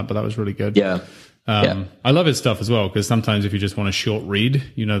saw that, but that was really good. Yeah. I love his stuff as well, because sometimes if you just want a short read,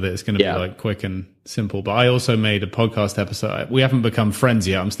 you know that it's going to be like quick and simple. But I also made a podcast episode. We haven't become friends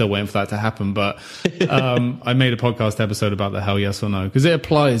yet. I'm still waiting for that to happen. But I made a podcast episode about the hell yes or no, because it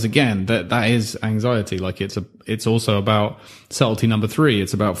applies again. That is anxiety. Like it's also about subtlety number 3.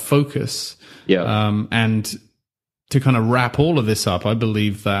 It's about focus. Yeah. And to kind of wrap all of this up, I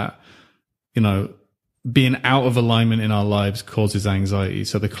believe that, being out of alignment in our lives causes anxiety.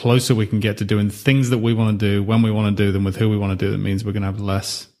 So the closer we can get to doing things that we want to do, when we want to do them, with who we want to do them, means we're going to have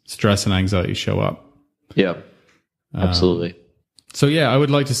less stress and anxiety show up. Yeah, absolutely. So yeah, I would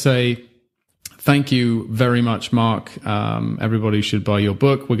like to say thank you very much, Mark. Everybody should buy your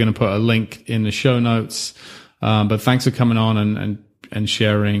book. We're going to put a link in the show notes. But thanks for coming on and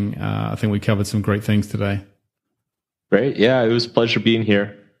sharing. I think we covered some great things today. Great. Yeah, it was a pleasure being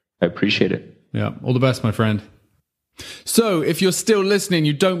here. I appreciate it. Yeah. All the best, my friend. So if you're still listening,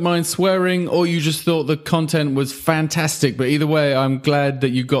 you don't mind swearing, or you just thought the content was fantastic, but either way, I'm glad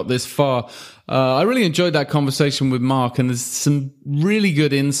that you got this far. I really enjoyed that conversation with Mark, and there's some really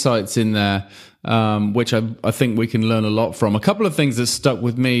good insights in there, which I think we can learn a lot from. A couple of things that stuck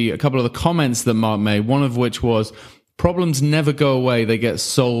with me, a couple of the comments that Mark made, one of which was, problems never go away, they get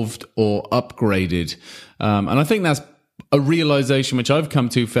solved or upgraded. And I think that's a realization which I've come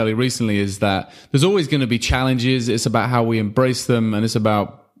to fairly recently, is that there's always going to be challenges. It's about how we embrace them, and it's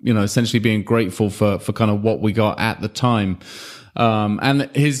about, essentially being grateful for kind of what we got at the time. And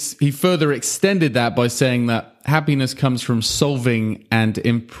he further extended that by saying that happiness comes from solving and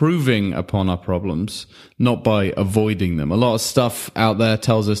improving upon our problems, not by avoiding them. A lot of stuff out there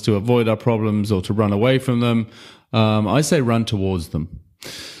tells us to avoid our problems or to run away from them. I say run towards them.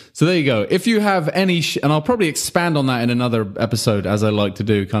 So there you go. If you have any, and I'll probably expand on that in another episode, as I like to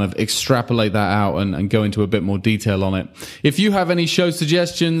do, kind of extrapolate that out and go into a bit more detail on it. If you have any show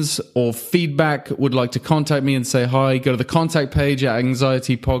suggestions or feedback, would like to contact me and say hi, go to the contact page at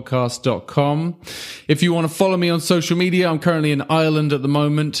anxietypodcast.com. If you want to follow me on social media, I'm currently in Ireland at the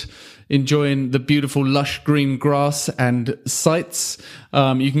moment, enjoying the beautiful lush green grass and sights.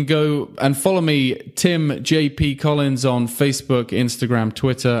 You can go and follow me, Tim JP Collins, on Facebook, Instagram,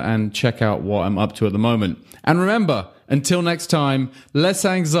 Twitter, and check out what I'm up to at the moment. And remember, until next time, less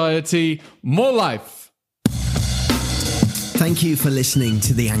anxiety, more life. Thank you for listening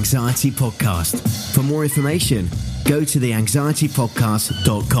to the Anxiety Podcast. For more information, go to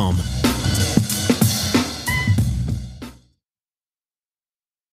theanxietypodcast.com.